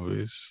horror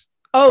movies?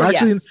 Oh,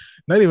 actually, yes.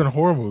 not even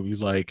horror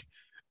movies. Like,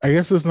 I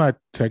guess it's not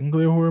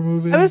technically a horror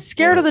movie. I was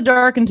scared of the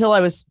dark until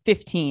I was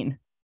 15.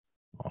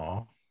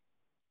 Oh,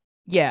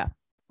 yeah.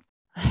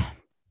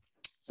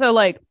 So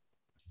like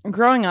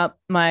growing up,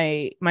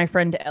 my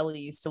friend Ellie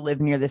used to live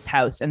near this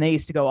house, and they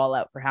used to go all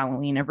out for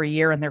Halloween every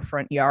year in their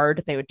front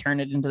yard. They would turn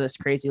it into this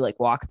crazy like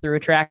walk-through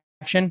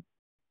attraction.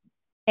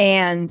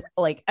 And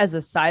like as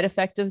a side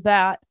effect of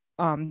that,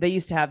 they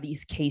used to have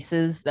these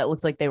cases that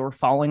looked like they were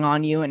falling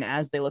on you, and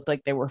as they looked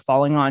like they were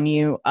falling on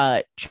you,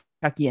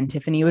 Chucky and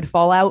Tiffany would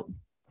fall out,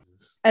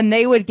 and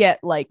they would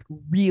get like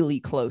really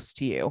close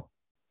to you.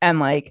 And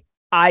like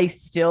I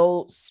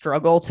still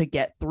struggle to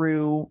get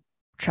through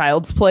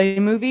Child's Play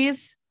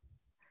movies.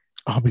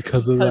 Oh,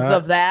 because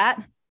of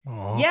that.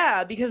 Aww.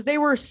 Yeah, because they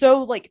were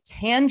so like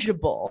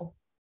tangible.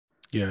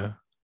 Yeah.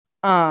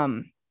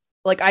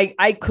 Like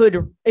I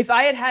could, if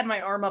I had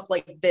my arm up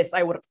like this,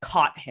 I would have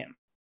caught him.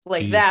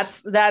 Like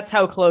Jeez. that's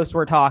how close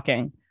we're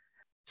talking.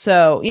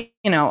 So, you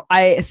know,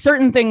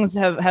 certain things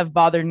have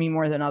bothered me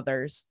more than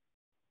others.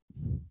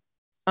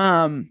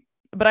 But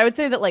I would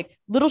say that like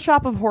Little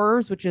Shop of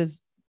Horrors, which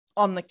is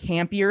on the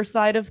campier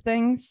side of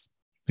things,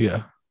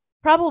 yeah,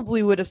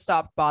 probably would have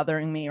stopped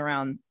bothering me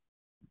around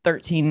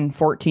 13,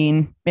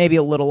 14, maybe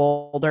a little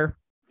older.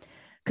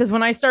 Because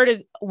when I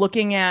started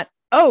looking at,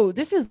 oh,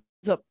 this is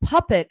a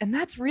puppet and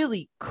that's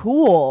really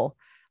cool.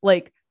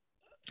 Like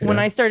when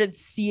I started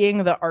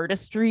seeing the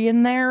artistry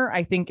in there,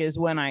 I think is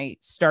when I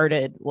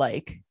started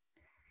like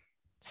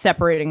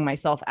separating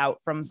myself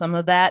out from some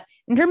of that.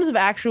 In terms of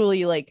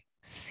actually like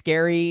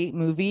scary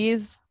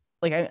movies,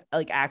 like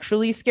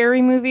actually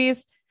scary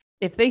movies,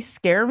 if they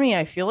scare me,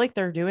 I feel like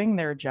they're doing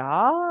their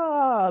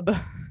job.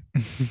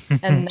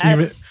 And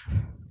that's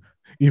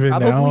even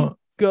now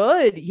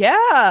good.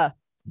 Yeah.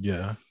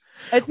 Yeah.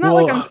 It's not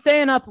like I'm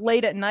staying up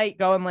late at night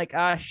going like,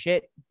 ah,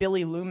 shit,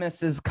 Billy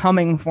Loomis is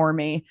coming for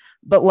me.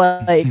 But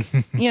like,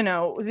 you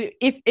know,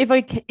 if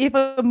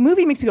a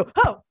movie makes me go,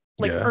 oh,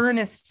 like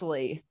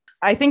earnestly,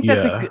 I think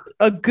that's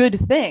a good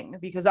thing,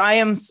 because I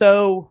am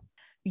so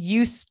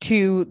used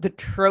to the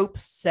trope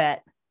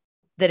set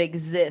that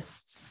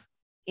exists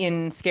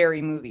in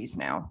scary movies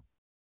now.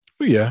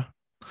 Yeah.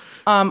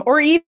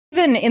 Or even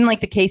in like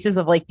the cases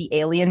of like the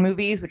Alien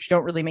movies, which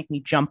don't really make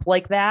me jump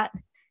like that.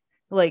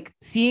 Like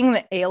seeing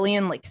the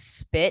alien like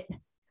spit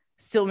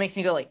still makes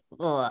me go like,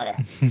 ugh.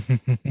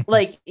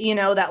 Like, you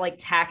know, that like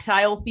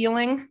tactile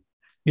feeling.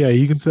 Yeah,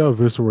 you can tell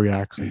visceral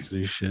reactions to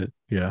this shit.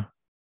 Yeah.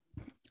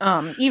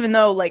 Even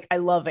though like I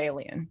love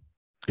Alien.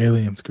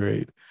 Alien's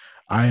great.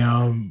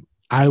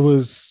 I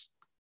was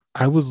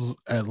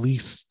at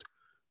least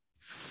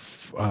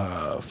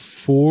 4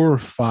 or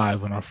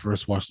 5 when I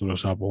first watched Little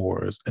Shop of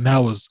Horrors, and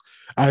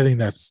I think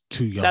that's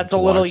too young. That's a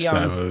little young.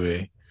 That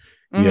movie.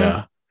 Mm-hmm.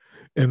 Yeah.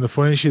 And the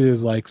funny shit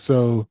is like,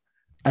 so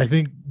I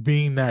think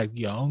being that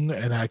young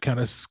and I kind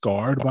of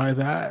scarred by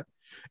that,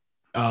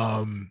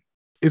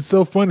 it's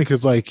so funny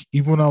because like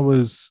even when I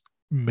was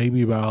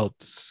maybe about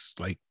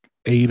like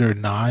 8 or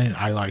 9,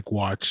 I like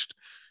watched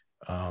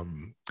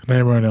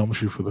Nightmare on Elm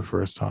Street for the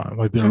first time,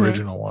 like the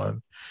original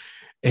one.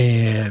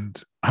 And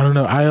I don't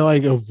know, I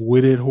like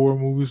avoided horror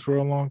movies for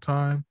a long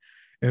time,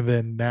 and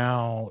then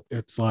now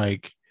it's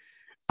like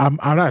I'm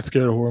not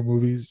scared of horror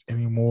movies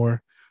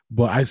anymore,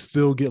 but I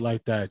still get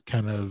like that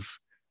kind of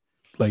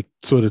like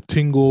sort of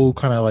tingle,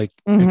 kind of like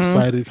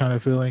excited kind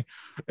of feeling.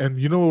 And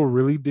you know what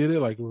really did it?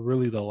 Like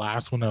really the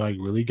last one that like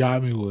really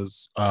got me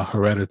was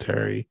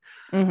Hereditary.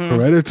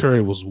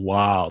 Hereditary was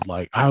wild.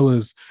 Like I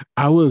was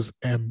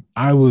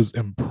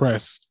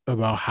impressed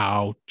about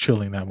how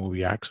chilling that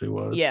movie actually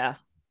was. Yeah.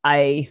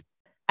 I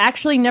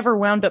actually never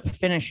wound up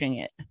finishing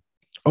it.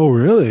 Oh,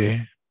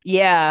 really?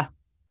 Yeah.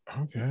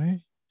 Okay.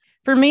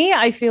 For me,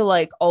 I feel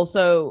like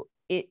also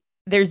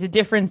there's a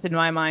difference in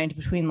my mind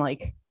between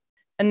like,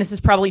 and this is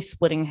probably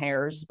splitting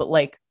hairs, but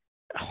like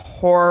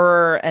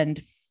horror and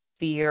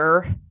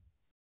fear.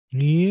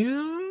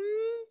 Yeah.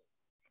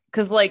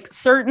 Because like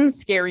certain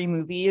scary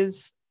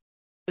movies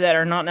that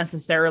are not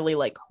necessarily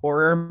like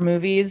horror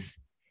movies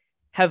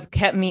have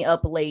kept me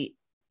up late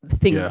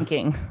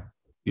thinking.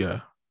 Yeah.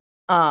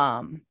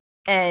 And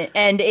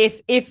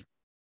if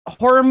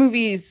horror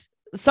movies,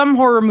 some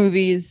horror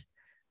movies,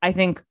 I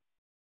think,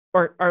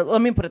 or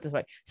let me put it this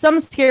way, some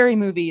scary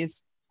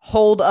movies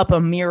hold up a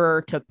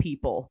mirror to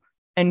people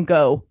and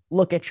go,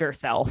 look at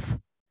yourself.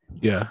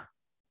 Yeah.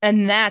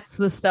 And that's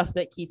the stuff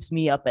that keeps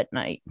me up at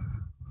night.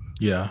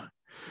 Yeah.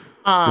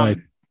 Like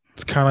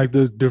it's kind of like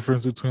the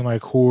difference between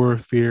like horror,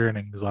 fear, and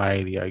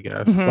anxiety, I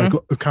guess. Like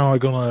it's kind of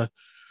like on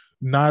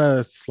not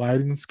a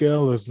sliding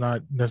scale. It's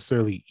not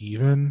necessarily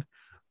even,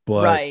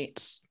 but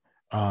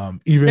Right.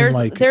 even There's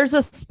like, there's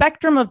a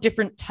spectrum of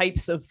different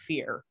types of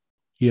fear.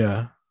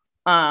 yeah,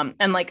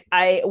 And like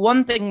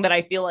one thing that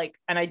I feel like,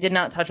 and I did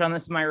not touch on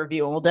this in my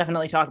review, and we'll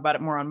definitely talk about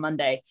it more on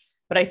Monday,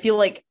 but I feel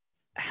like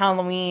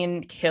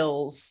Halloween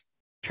Kills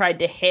tried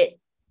to hit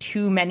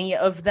too many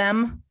of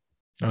them,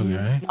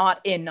 okay,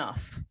 not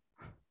enough.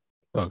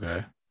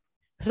 okay,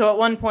 So at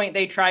one point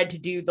they tried to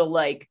do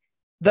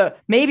the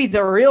maybe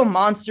the real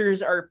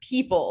monsters are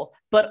people,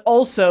 but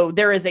also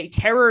there is a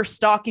terror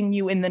stalking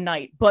you in the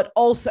night, but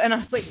also, and I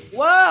was like,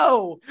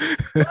 whoa,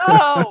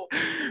 whoa.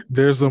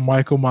 There's a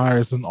Michael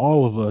Myers in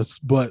all of us,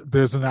 but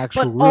there's an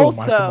actual But real Michael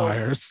also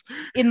Myers.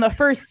 in the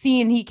first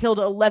scene, he killed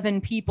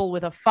 11 people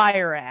with a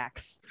fire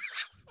axe.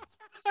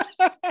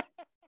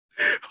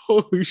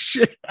 Holy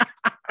shit.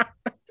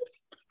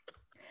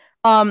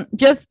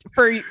 Just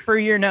for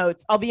your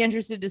notes, I'll be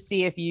interested to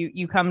see if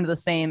you come to the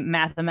same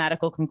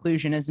mathematical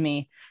conclusion as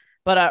me.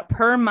 But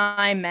per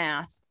my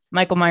math,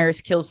 Michael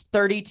Myers kills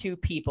 32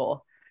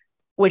 people,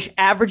 which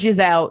averages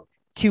out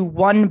to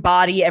one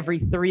body every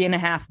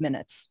 3.5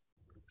 minutes.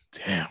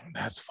 Damn,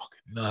 that's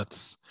fucking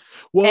nuts.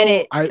 And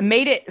Well, it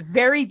made it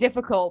very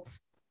difficult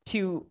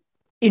to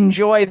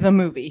enjoy the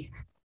movie.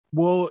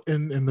 well,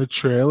 in the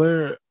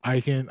trailer,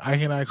 I can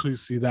actually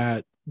see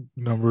that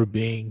number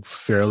being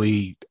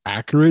fairly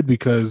accurate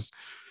because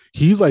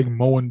he's like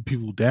mowing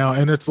people down,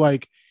 and it's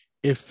like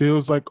it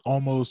feels like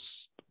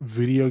almost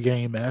video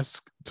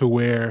game-esque to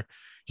where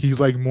he's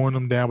like mowing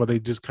them down, but they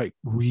just like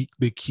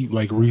they keep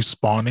like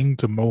respawning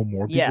to mow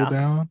more people Yeah.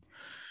 down.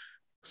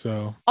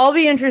 So I'll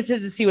be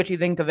interested to see what you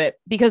think of it,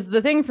 because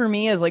the thing for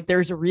me is like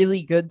there's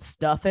really good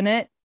stuff in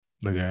it.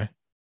 okay,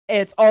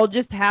 It's all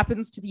just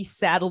happens to be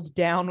saddled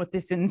down with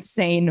this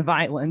insane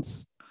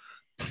violence.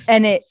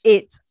 And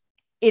it's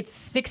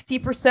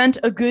 60%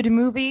 a good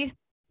movie,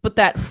 but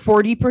that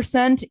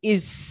 40%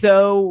 is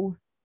so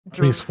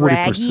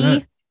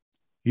draggy.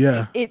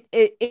 Yeah. It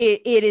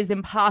is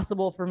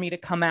impossible for me to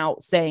come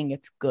out saying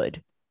it's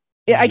good.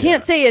 I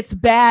can't say it's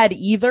bad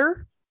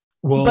either.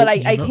 Well, but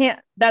I can't.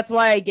 That's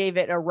why I gave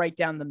it a right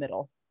down the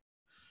middle.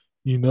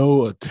 You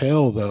know, a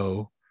tale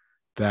though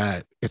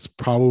that it's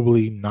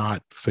probably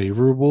not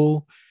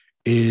favorable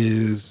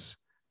is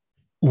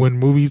when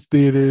movie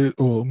theaters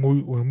or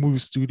when movie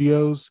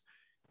studios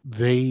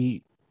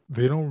they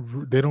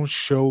don't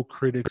show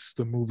critics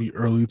the movie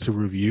early to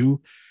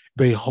review.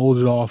 They hold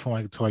it off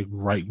to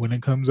right when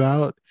it comes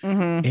out.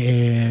 Mm-hmm.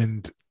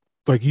 And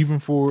like even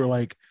for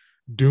like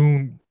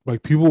Dune,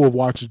 like people will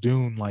watch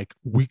Dune like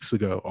weeks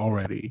ago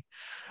already.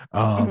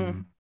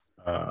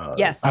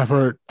 Yes, I've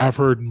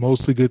heard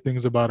mostly good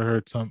things about it.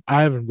 Heard some.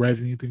 I haven't read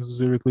anything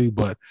specifically,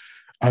 but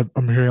I'm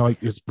hearing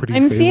like it's pretty.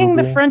 I'm favorable. seeing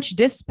The French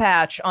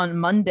Dispatch on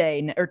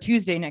Monday or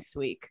Tuesday next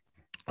week.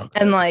 Okay.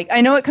 And like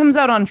I know it comes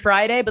out on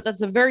Friday, but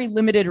that's a very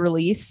limited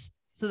release.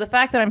 So the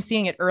fact that I'm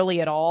seeing it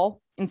early at all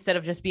instead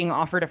of just being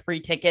offered a free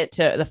ticket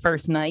to the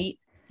first night,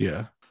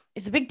 yeah,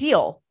 it's a big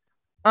deal.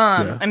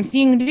 I'm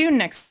seeing Dune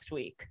next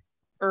week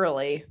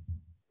early.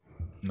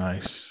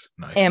 Nice.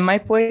 And my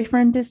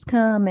boyfriend is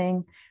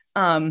coming.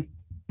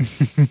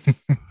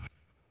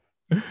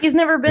 He's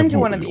never been to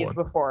one of these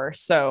before,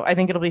 so I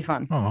think it'll be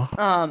fun.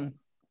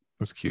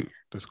 That's cute.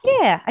 That's cool.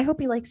 Yeah, I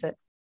hope he likes it.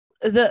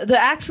 The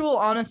actual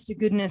honest to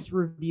goodness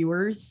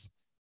reviewers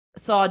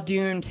saw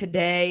Dune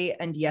today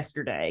and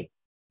yesterday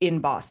in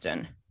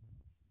Boston.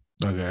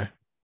 Okay.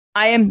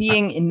 I am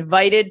being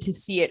invited to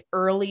see it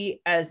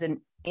early as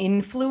an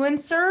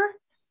influencer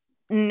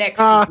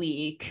next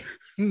week.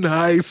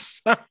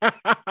 Nice.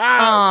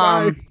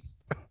 Nice.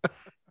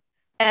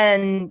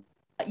 And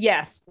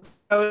yes,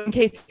 so in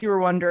case you were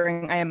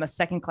wondering, I am a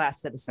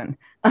second-class citizen.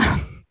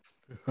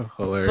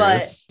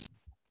 Hilarious. But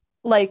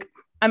like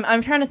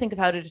I'm trying to think of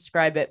how to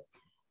describe it.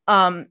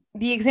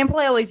 The example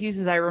I always use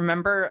is I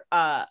remember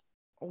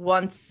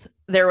once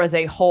there was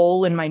a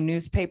hole in my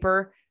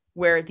newspaper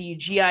where the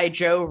G.I.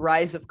 Joe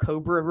Rise of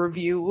Cobra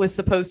review was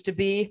supposed to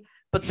be,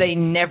 but they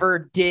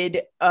never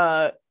did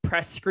a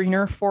press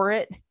screener for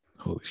it.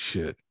 Holy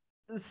shit.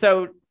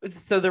 So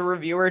the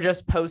reviewer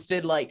just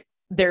posted like,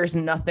 there's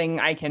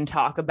nothing I can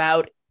talk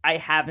about. I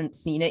haven't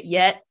seen it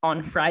yet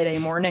on Friday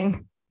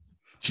morning.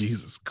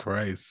 Jesus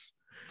Christ.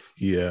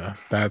 Yeah,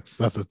 that's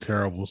a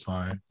terrible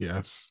sign.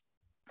 Yes.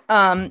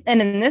 And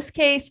in this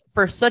case,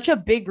 for such a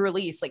big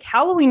release, like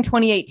Halloween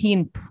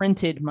 2018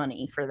 printed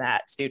money for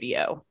that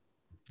studio.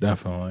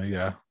 Definitely,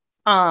 yeah.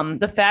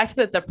 The fact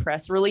that the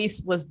press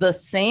release was the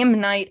same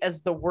night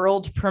as the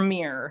world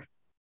premiere,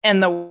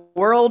 and the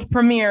world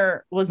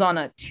premiere was on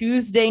a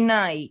Tuesday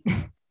night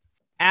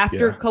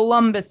after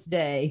Columbus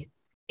Day,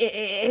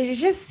 it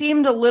just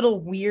seemed a little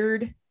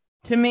weird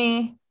to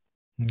me.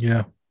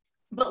 Yeah.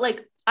 But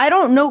like, I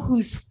don't know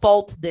whose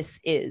fault this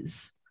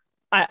is.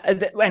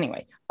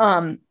 Anyway,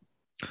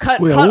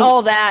 cut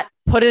all that,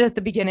 put it at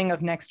the beginning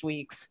of next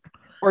week's,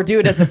 or do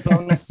it as a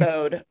bonus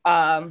ode,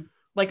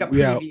 like a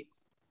preview.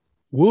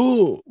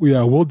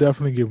 We'll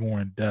definitely get more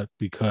in depth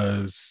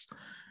because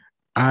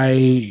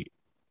I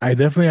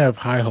definitely have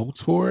high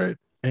hopes for it,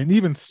 and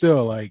even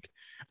still, like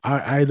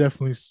I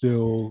definitely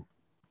still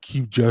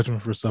keep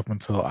judgment for stuff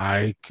until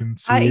I can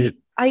see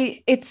I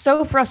it. it's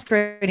so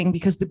frustrating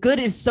because the good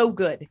is so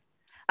good.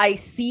 I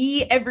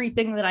see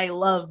everything that I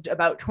loved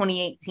about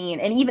 2018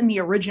 and even the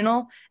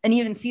original and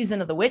even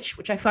Season of the Witch,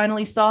 which I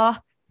finally saw.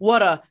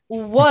 What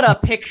a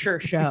picture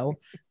show.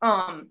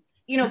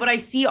 But I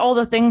see all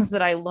the things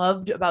that I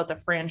loved about the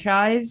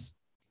franchise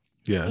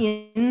Yeah.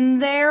 in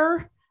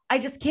there. I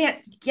just can't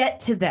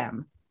get to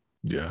them.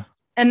 Yeah.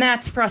 And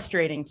that's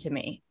frustrating to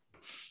me.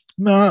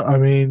 No, I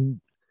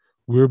mean,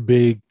 we're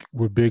big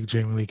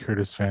Jamie Lee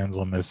Curtis fans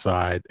on this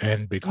side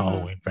and big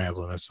Halloween fans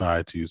on this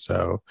side too.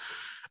 So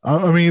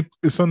I mean,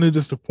 it's something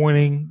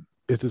disappointing.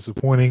 It's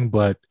disappointing,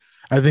 but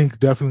I think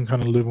definitely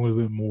kind of living with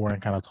it more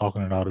and kind of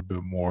talking it out a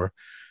bit more.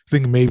 I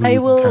think maybe we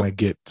can kind of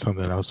get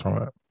something else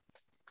from it.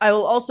 I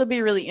will also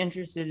be really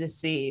interested to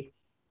see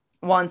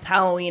once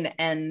Halloween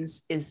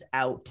Ends is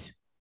out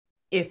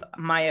if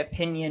my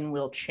opinion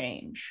will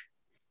change.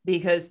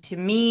 Because to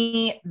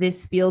me,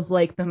 this feels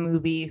like the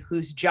movie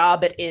whose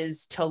job it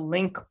is to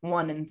link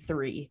 1 and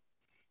 3.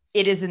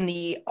 It is in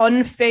the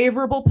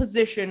unfavorable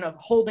position of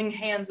holding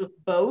hands with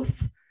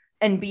both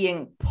and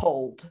being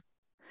pulled.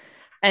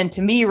 And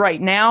to me right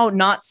now,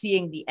 not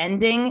seeing the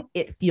ending,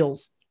 it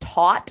feels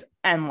taut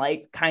and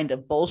like kind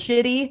of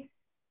bullshitty.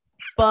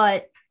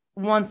 But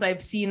once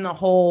I've seen the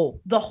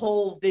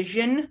whole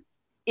vision,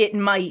 it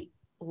might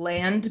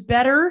land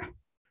better.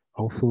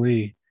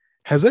 Hopefully.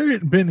 Has there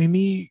been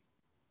any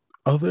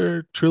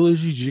other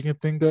trilogies you can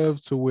think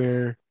of to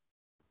where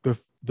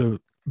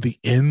the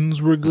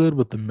ends were good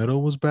but the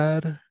middle was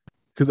bad?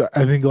 Because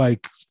I think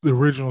like the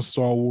original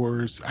Star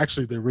Wars,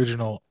 actually the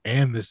original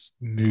and this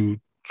new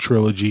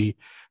trilogy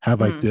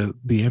have like the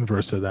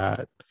inverse of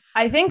that.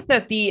 I think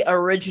that the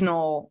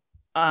original,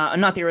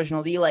 not the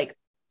original, the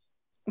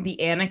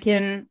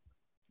Anakin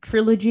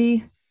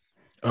trilogy.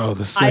 Oh,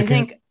 the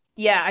second.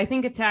 I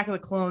think Attack of the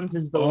Clones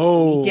is the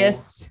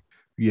weakest.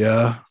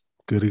 Yeah,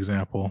 good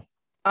example.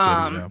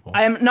 I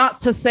am not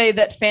to say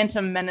that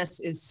Phantom Menace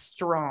is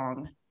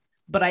strong,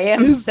 but I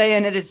am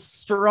saying it is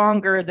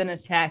stronger than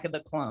Attack of the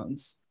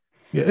Clones.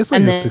 Yeah, it's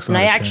like a 6 out of 10.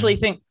 I actually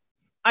think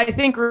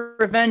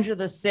Revenge of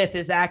the Sith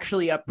is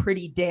actually a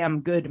pretty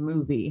damn good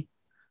movie.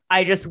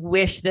 I just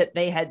wish that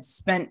they had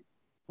spent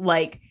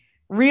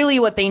really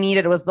what they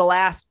needed was the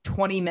last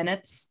 20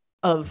 minutes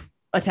of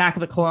Attack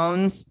of the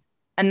Clones,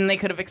 and then they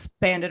could have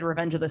expanded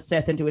Revenge of the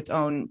Sith into its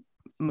own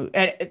movie.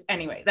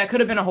 Anyway, that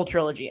could have been a whole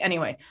trilogy.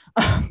 Anyway.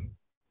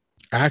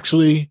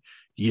 Actually,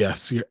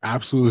 yes, you're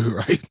absolutely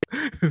right.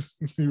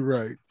 You're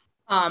right.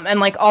 And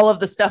like all of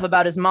the stuff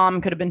about his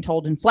mom could have been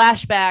told in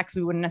flashbacks.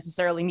 We wouldn't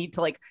necessarily need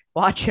to like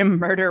watch him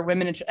murder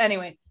women.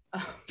 Anyway,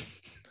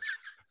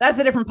 that's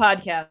a different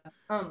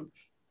podcast.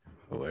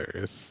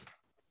 Hilarious.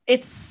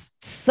 It's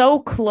so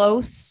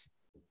close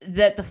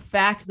that the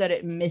fact that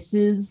it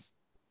misses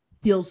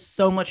feels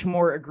so much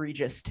more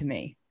egregious to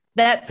me.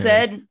 That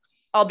said,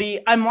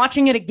 I'm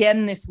watching it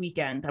again this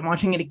weekend. I'm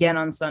watching it again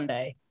on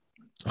Sunday.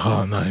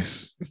 Oh,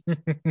 nice.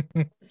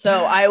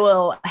 So I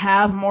will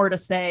have more to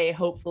say,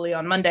 hopefully,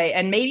 on Monday,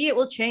 and maybe it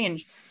will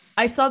change.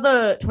 I saw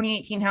the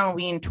 2018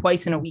 Halloween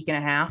twice in a week and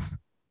a half.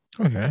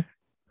 Okay.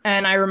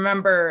 And I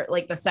remember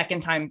like the second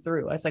time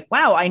through, I was like,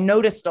 wow, I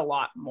noticed a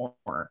lot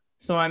more.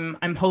 So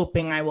I'm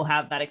hoping I will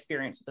have that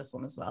experience with this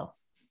one as well.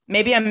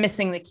 Maybe I'm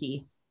missing the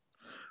key.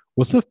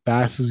 What's the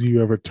fastest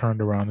you ever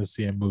turned around to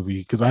see a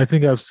movie? Because I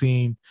think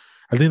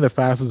the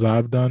fastest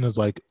I've done is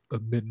like a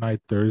midnight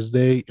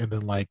Thursday and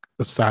then like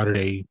a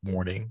Saturday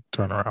morning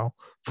turnaround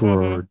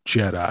for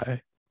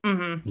Jedi.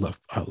 Mm-hmm.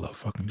 I love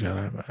fucking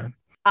Jedi, man.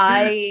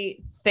 I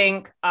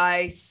think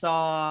I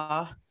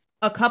saw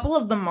a couple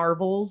of the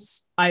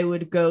Marvels. I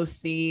would go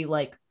see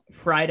like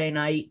Friday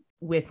night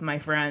with my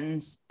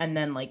friends and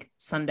then like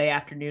Sunday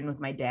afternoon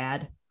with my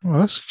dad. Oh,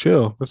 that's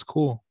chill. That's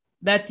cool.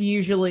 That's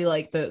usually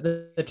like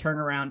the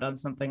turnaround on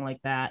something like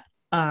that.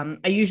 I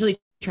usually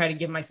try to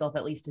give myself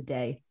at least a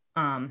day.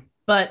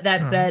 But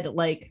that said,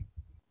 like,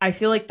 I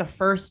feel like the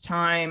first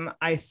time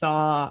I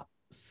saw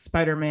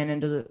Spider-Man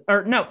the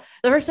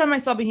first time I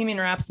saw Bohemian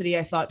Rhapsody,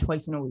 I saw it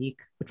twice in a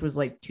week, which was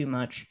like too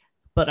much,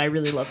 but I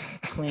really love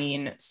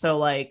Queen. So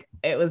like,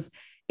 it was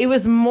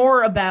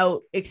more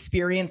about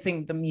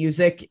experiencing the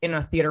music in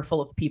a theater full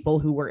of people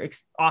who were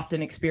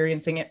often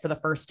experiencing it for the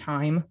first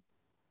time.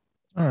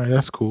 All right.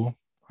 That's cool.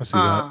 I see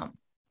that.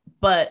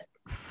 But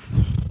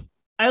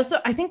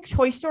I think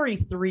Toy Story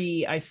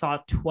 3, I saw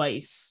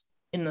twice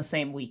in the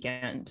same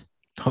weekend.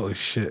 Holy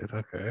shit.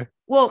 Okay.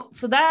 Well,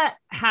 so that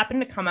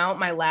happened to come out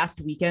my last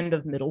weekend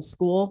of middle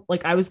school.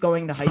 Like I was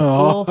going to high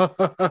school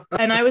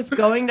and I was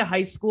going to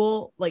high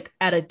school like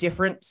at a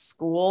different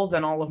school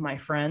than all of my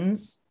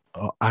friends.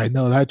 Oh, I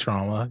know that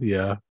trauma.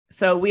 Yeah.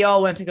 So we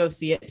all went to go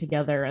see it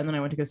together. And then I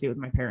went to go see it with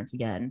my parents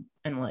again.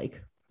 And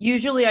like,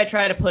 usually I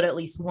try to put at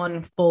least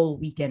one full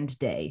weekend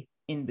day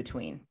in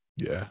between.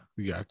 Yeah,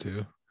 you got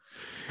to.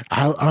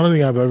 I don't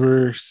think I've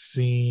ever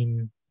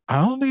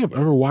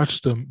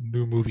watched a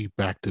new movie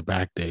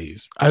back-to-back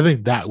days. I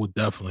think that would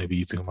definitely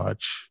be too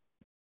much.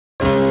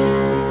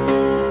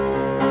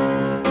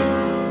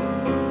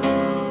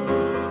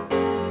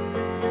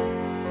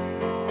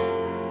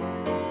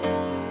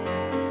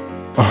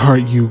 are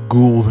you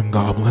ghouls and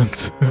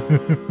goblins?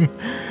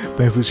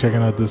 Thanks for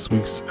checking out this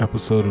week's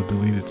episode of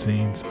Deleted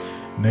Scenes.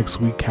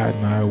 Next week, Kat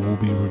and I will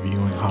be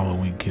reviewing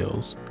Halloween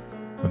Kills.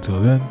 Until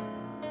then,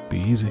 be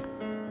easy.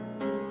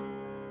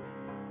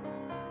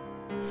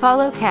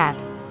 Follow Kat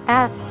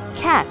at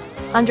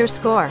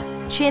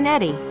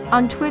 @Kat_Chianetti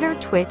on Twitter,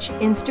 Twitch,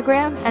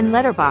 Instagram, and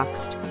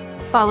Letterboxd.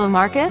 Follow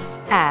Marcus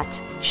at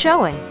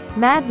Showing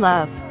Mad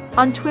Love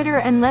on Twitter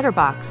and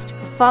Letterboxd.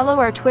 Follow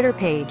our Twitter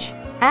page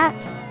at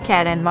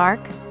Kat and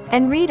Mark,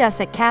 and read us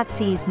at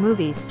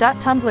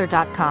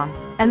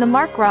catseesmovies.tumblr.com and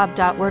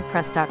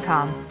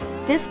themarkrob.wordpress.com.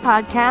 This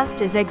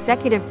podcast is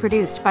executive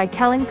produced by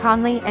Kellen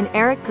Conley and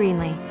Eric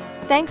Greenlee.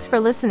 Thanks for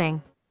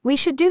listening. We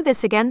should do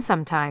this again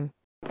sometime.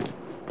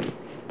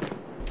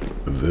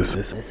 This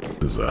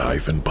is a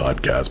Hyphen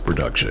Podcast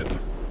production.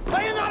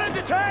 Are you not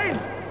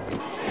entertained?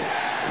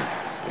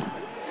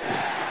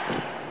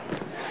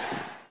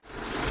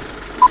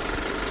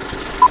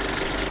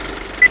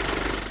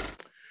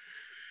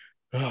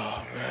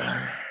 Oh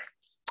man,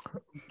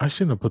 I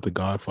shouldn't have put The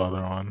Godfather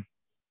on.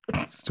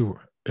 It's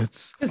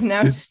Because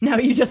now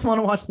you just want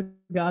to watch The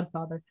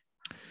Godfather.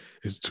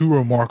 It's too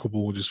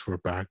remarkable just for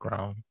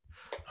background.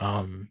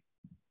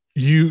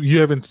 You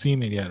haven't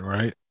seen it yet,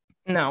 right?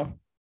 No,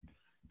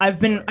 I've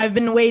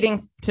been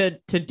waiting to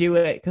do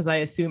it because I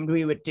assumed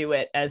we would do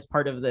it as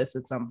part of this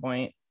at some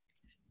point.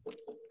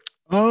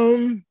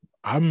 I'm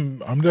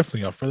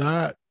definitely up for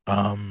that.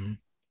 I mean,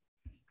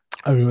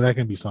 that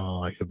can be something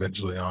like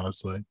eventually,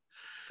 honestly.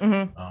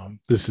 Mm-hmm.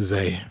 This is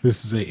a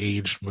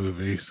aged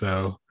movie,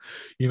 so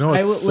you know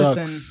it sucks.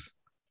 Listen,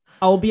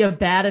 I'll be a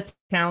bad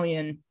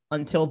Italian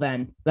until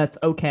then. That's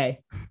okay.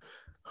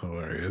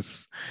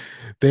 Hilarious.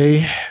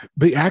 They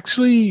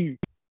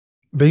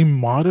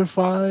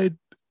modified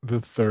the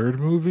third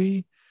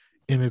movie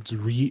and it's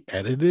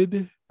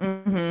re-edited.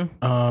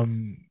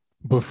 Mm-hmm.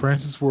 But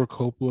Francis Ford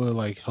Coppola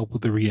like helped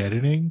with the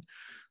re-editing,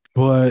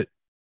 but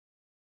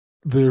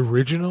the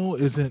original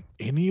isn't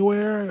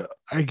anywhere,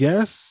 I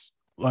guess.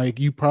 Like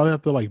you probably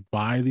have to like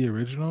buy the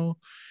original.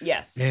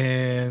 Yes.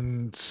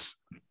 And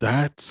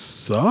that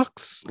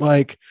sucks.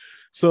 Like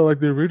so like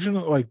the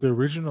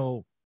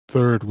original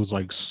third was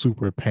like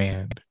super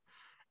panned.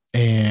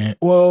 And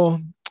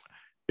well,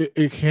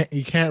 you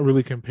can't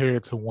really compare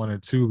it to 1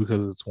 and 2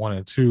 because it's 1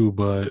 and 2,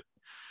 but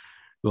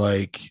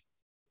like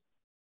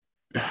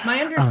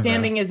my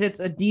understanding is it's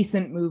a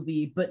decent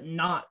movie, but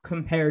not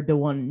compared to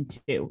 1 and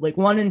 2. Like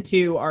 1 and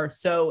 2 are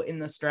so in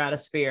the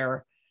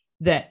stratosphere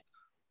that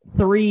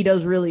 3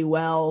 does really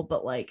well,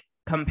 but like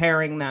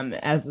comparing them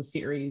as a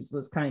series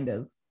was kind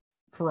of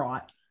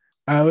fraught.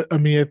 I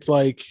mean, it's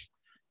like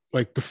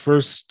the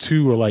first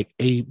 2 are like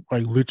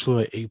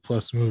literally A+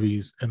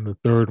 movies, and the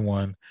third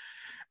one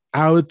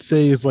I would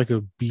say is like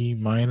a B-.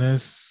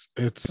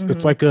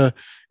 It's like a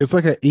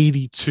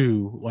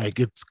 82. Like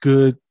it's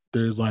good.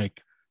 There's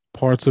like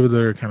parts of it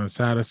that are kind of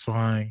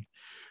satisfying,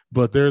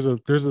 but there's a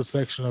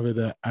section of it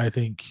that I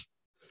think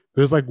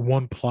there's like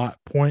one plot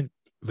point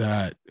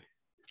that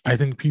I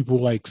think people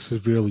like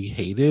severely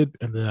hated,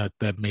 and then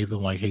that made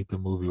them like hate the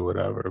movie or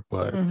whatever.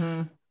 But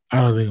I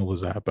don't think it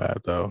was that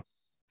bad though.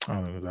 I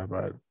don't think it was that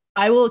bad.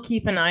 I will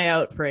keep an eye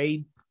out for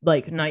a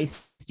like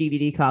nice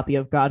DVD copy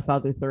of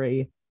Godfather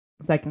 3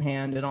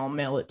 secondhand, and I'll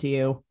mail it to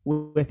you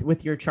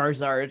with your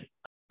Charizard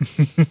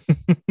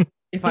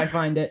if I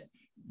find it.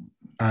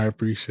 I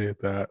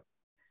appreciate that.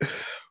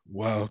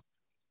 Well,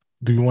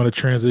 do you want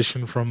to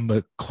transition from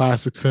the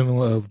classic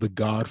cinema of The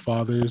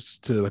Godfathers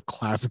to the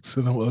classic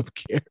cinema of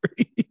Carrie?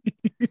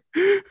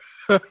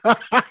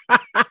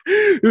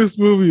 This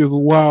movie is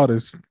wild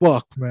as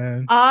fuck,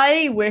 man.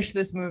 I wish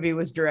this movie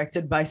was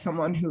directed by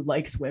someone who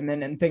likes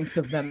women and thinks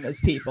of them as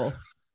people.